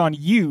it puts it on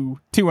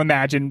you to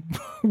imagine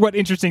what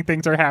interesting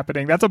things are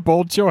happening. That's a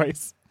bold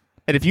choice.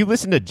 And if you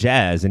listen to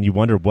jazz and you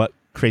wonder what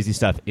crazy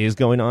stuff is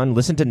going on,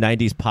 listen to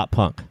 90s pop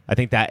punk. I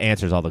think that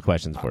answers all the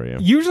questions for you.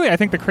 Usually I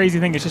think the crazy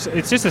thing is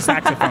it's just a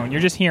saxophone. You're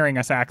just hearing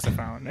a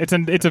saxophone. It's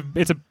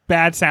a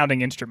bad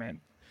sounding instrument.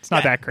 It's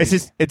not that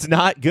crazy. It's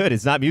not good.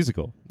 It's not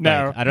musical.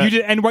 No. Like, I don't,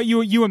 and what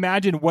you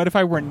imagine, what if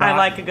I were not... I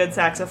like a good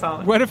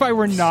saxophone. What if I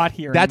were not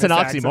hearing That's the an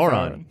saxophone?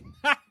 oxymoron.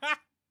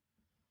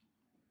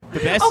 The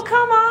best, Oh,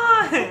 come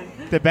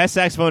on! the best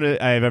saxophone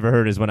I've ever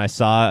heard is when I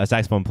saw a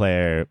saxophone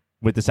player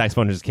with the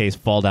saxophone in his case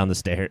fall down the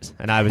stairs.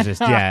 And I was just,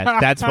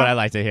 that's what I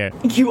like to hear.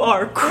 You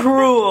are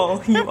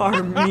cruel. You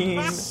are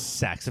mean.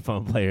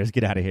 Saxophone players,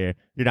 get out of here.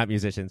 You're not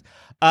musicians.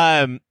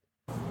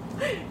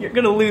 You're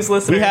going to lose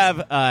listeners. We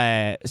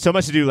have so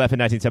much to do left in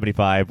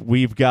 1975.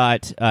 We've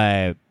got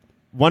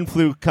One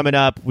Flew coming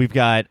up. We've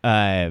got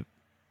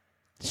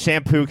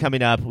Shampoo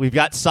coming up. We've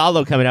got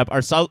Solo coming up.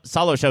 Our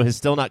Solo show has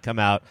still not come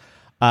out.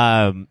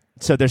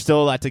 So there's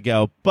still a lot to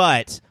go.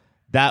 But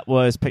that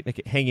was Picnic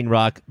at Hanging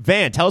Rock.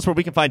 Van, tell us where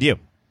we can find you.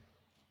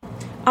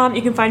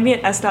 You can find me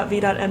at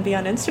s.v.mb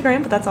on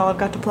Instagram, but that's all I've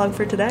got to plug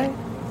for today.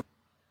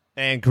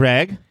 And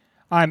Greg?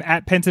 I'm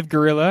at Pensive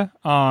Gorilla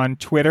on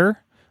Twitter,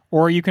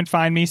 or you can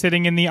find me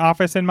sitting in the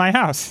office in my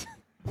house.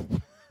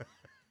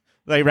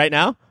 Like right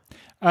now?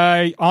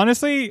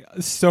 Honestly,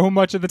 so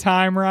much of the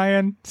time,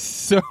 Ryan.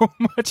 So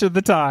much of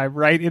the time,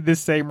 right in this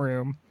same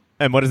room.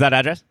 And what is that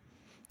address?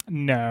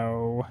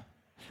 No.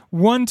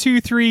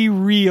 123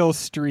 Real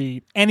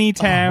Street,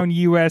 Anytown,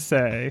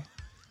 USA.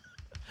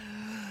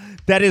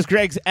 That is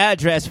Greg's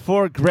address.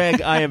 For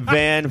Greg, I am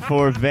Van.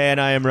 For Van,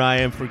 I am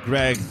Ryan. For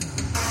Greg,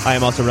 I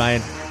am also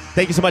Ryan.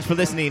 Thank you so much for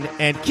listening,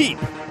 and keep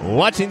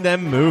watching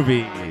them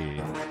movies.